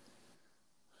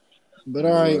 But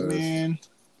all right, man.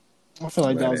 I feel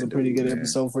like that was a pretty good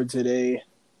episode for today.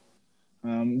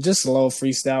 Just a little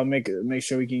freestyle. Make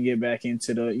sure we can get back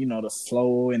into the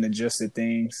flow and adjusted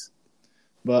things.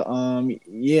 But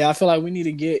yeah, I feel like we need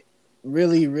to get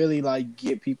really like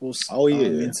get people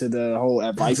into the whole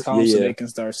advice column so they can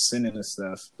start sending us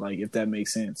stuff. Like if that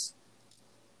makes sense.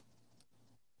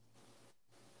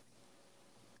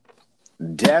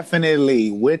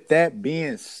 Definitely. With that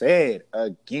being said,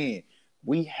 again,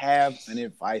 we have an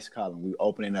advice column. We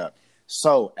opening up.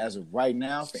 So as of right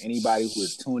now, for anybody who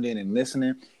is tuned in and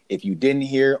listening, if you didn't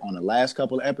hear on the last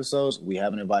couple of episodes, we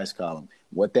have an advice column.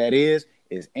 What that is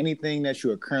anything that you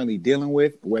are currently dealing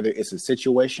with, whether it's a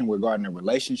situation regarding a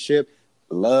relationship,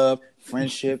 love,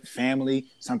 friendship, family,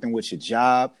 something with your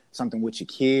job, something with your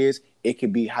kids. It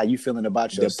could be how you feeling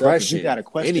about yourself. Depression, if you got a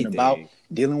question about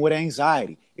dealing with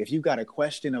anxiety, if you got a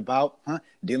question about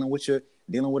dealing with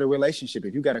a relationship,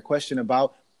 if you got a question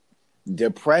about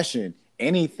depression,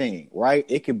 anything, right?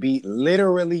 It could be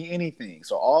literally anything.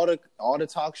 So all the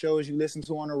talk shows you listen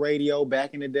to on the radio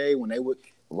back in the day when they would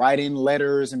write in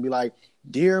letters and be like,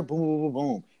 "Dear boom, boom, boom,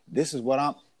 boom, this is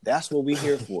what that's what we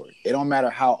here for." It don't matter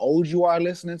how old you are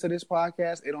listening to this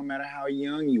podcast. It don't matter how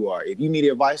young you are. If you need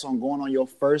advice on going on your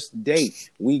first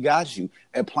date, we got you.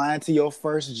 Applying to your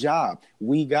first job,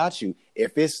 we got you.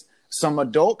 If it's some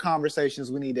adult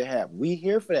conversations we need to have, we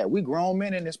here for that. We grown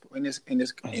men in this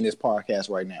podcast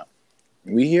right now.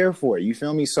 We here for it. You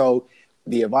feel me? So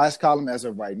the advice column as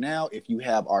of right now, if you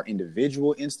have our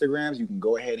individual Instagrams, you can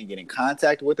go ahead and get in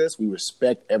contact with us. We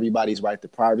respect everybody's right to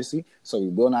privacy, so we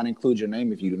will not include your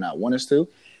name if you do not want us to.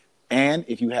 And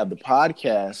if you have the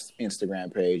podcast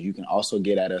Instagram page, you can also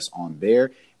get at us on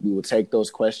there. We will take those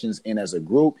questions in as a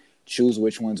group, choose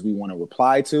which ones we want to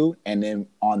reply to, and then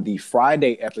on the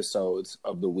Friday episodes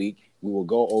of the week, we will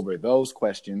go over those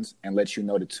questions and let you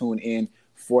know to tune in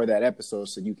for that episode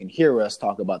so you can hear us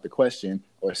talk about the question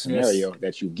or scenario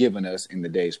that you've given us in the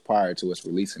days prior to us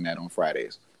releasing that on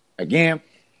Fridays. Again,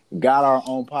 we got our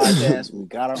own podcast. We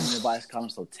got our own advice column.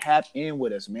 So tap in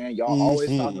with us, man. Y'all always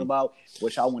talking about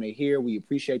what y'all want to hear. We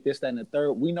appreciate this, that, and the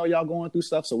third. We know y'all going through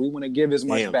stuff, so we want to give as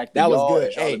much back to y'all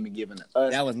as y'all have been giving to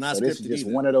us. That was not so scripted. This is just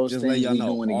either. one of those just things we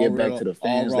doing to give back to the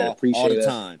fans that appreciate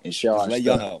us and share our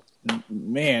stuff.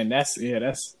 Man, that's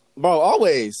bro,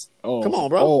 always. Oh, come on,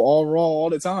 bro. Oh, all raw all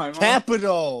the time. Huh?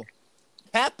 Capital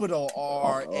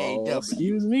R-A-W.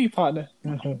 Excuse me, partner.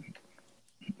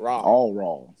 Raw. All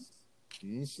raw.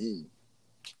 Mm-hmm.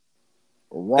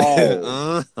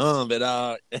 Raw.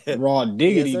 But raw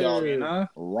diggity dog, huh?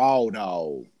 Raw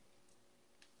dog.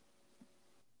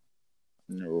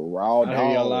 Raw dog. I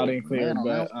hear y'all loud and clear,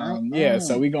 but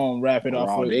so we gonna wrap it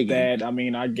off with that. I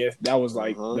mean, I guess that was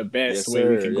like the best way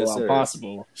we can go out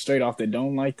possible. Straight off the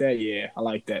dome like that, yeah, I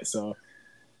like that. So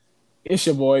it's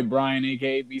your boy Brian,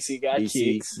 aka BC Got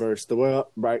Kicks. Burst the world,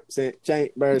 bright chain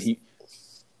burst.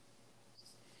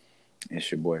 It's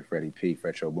your boy Freddie P,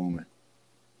 Fretcho Boomin.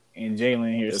 And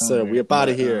Jalen here. Yes, sir. We up out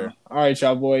of here. All right,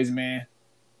 y'all boys, man.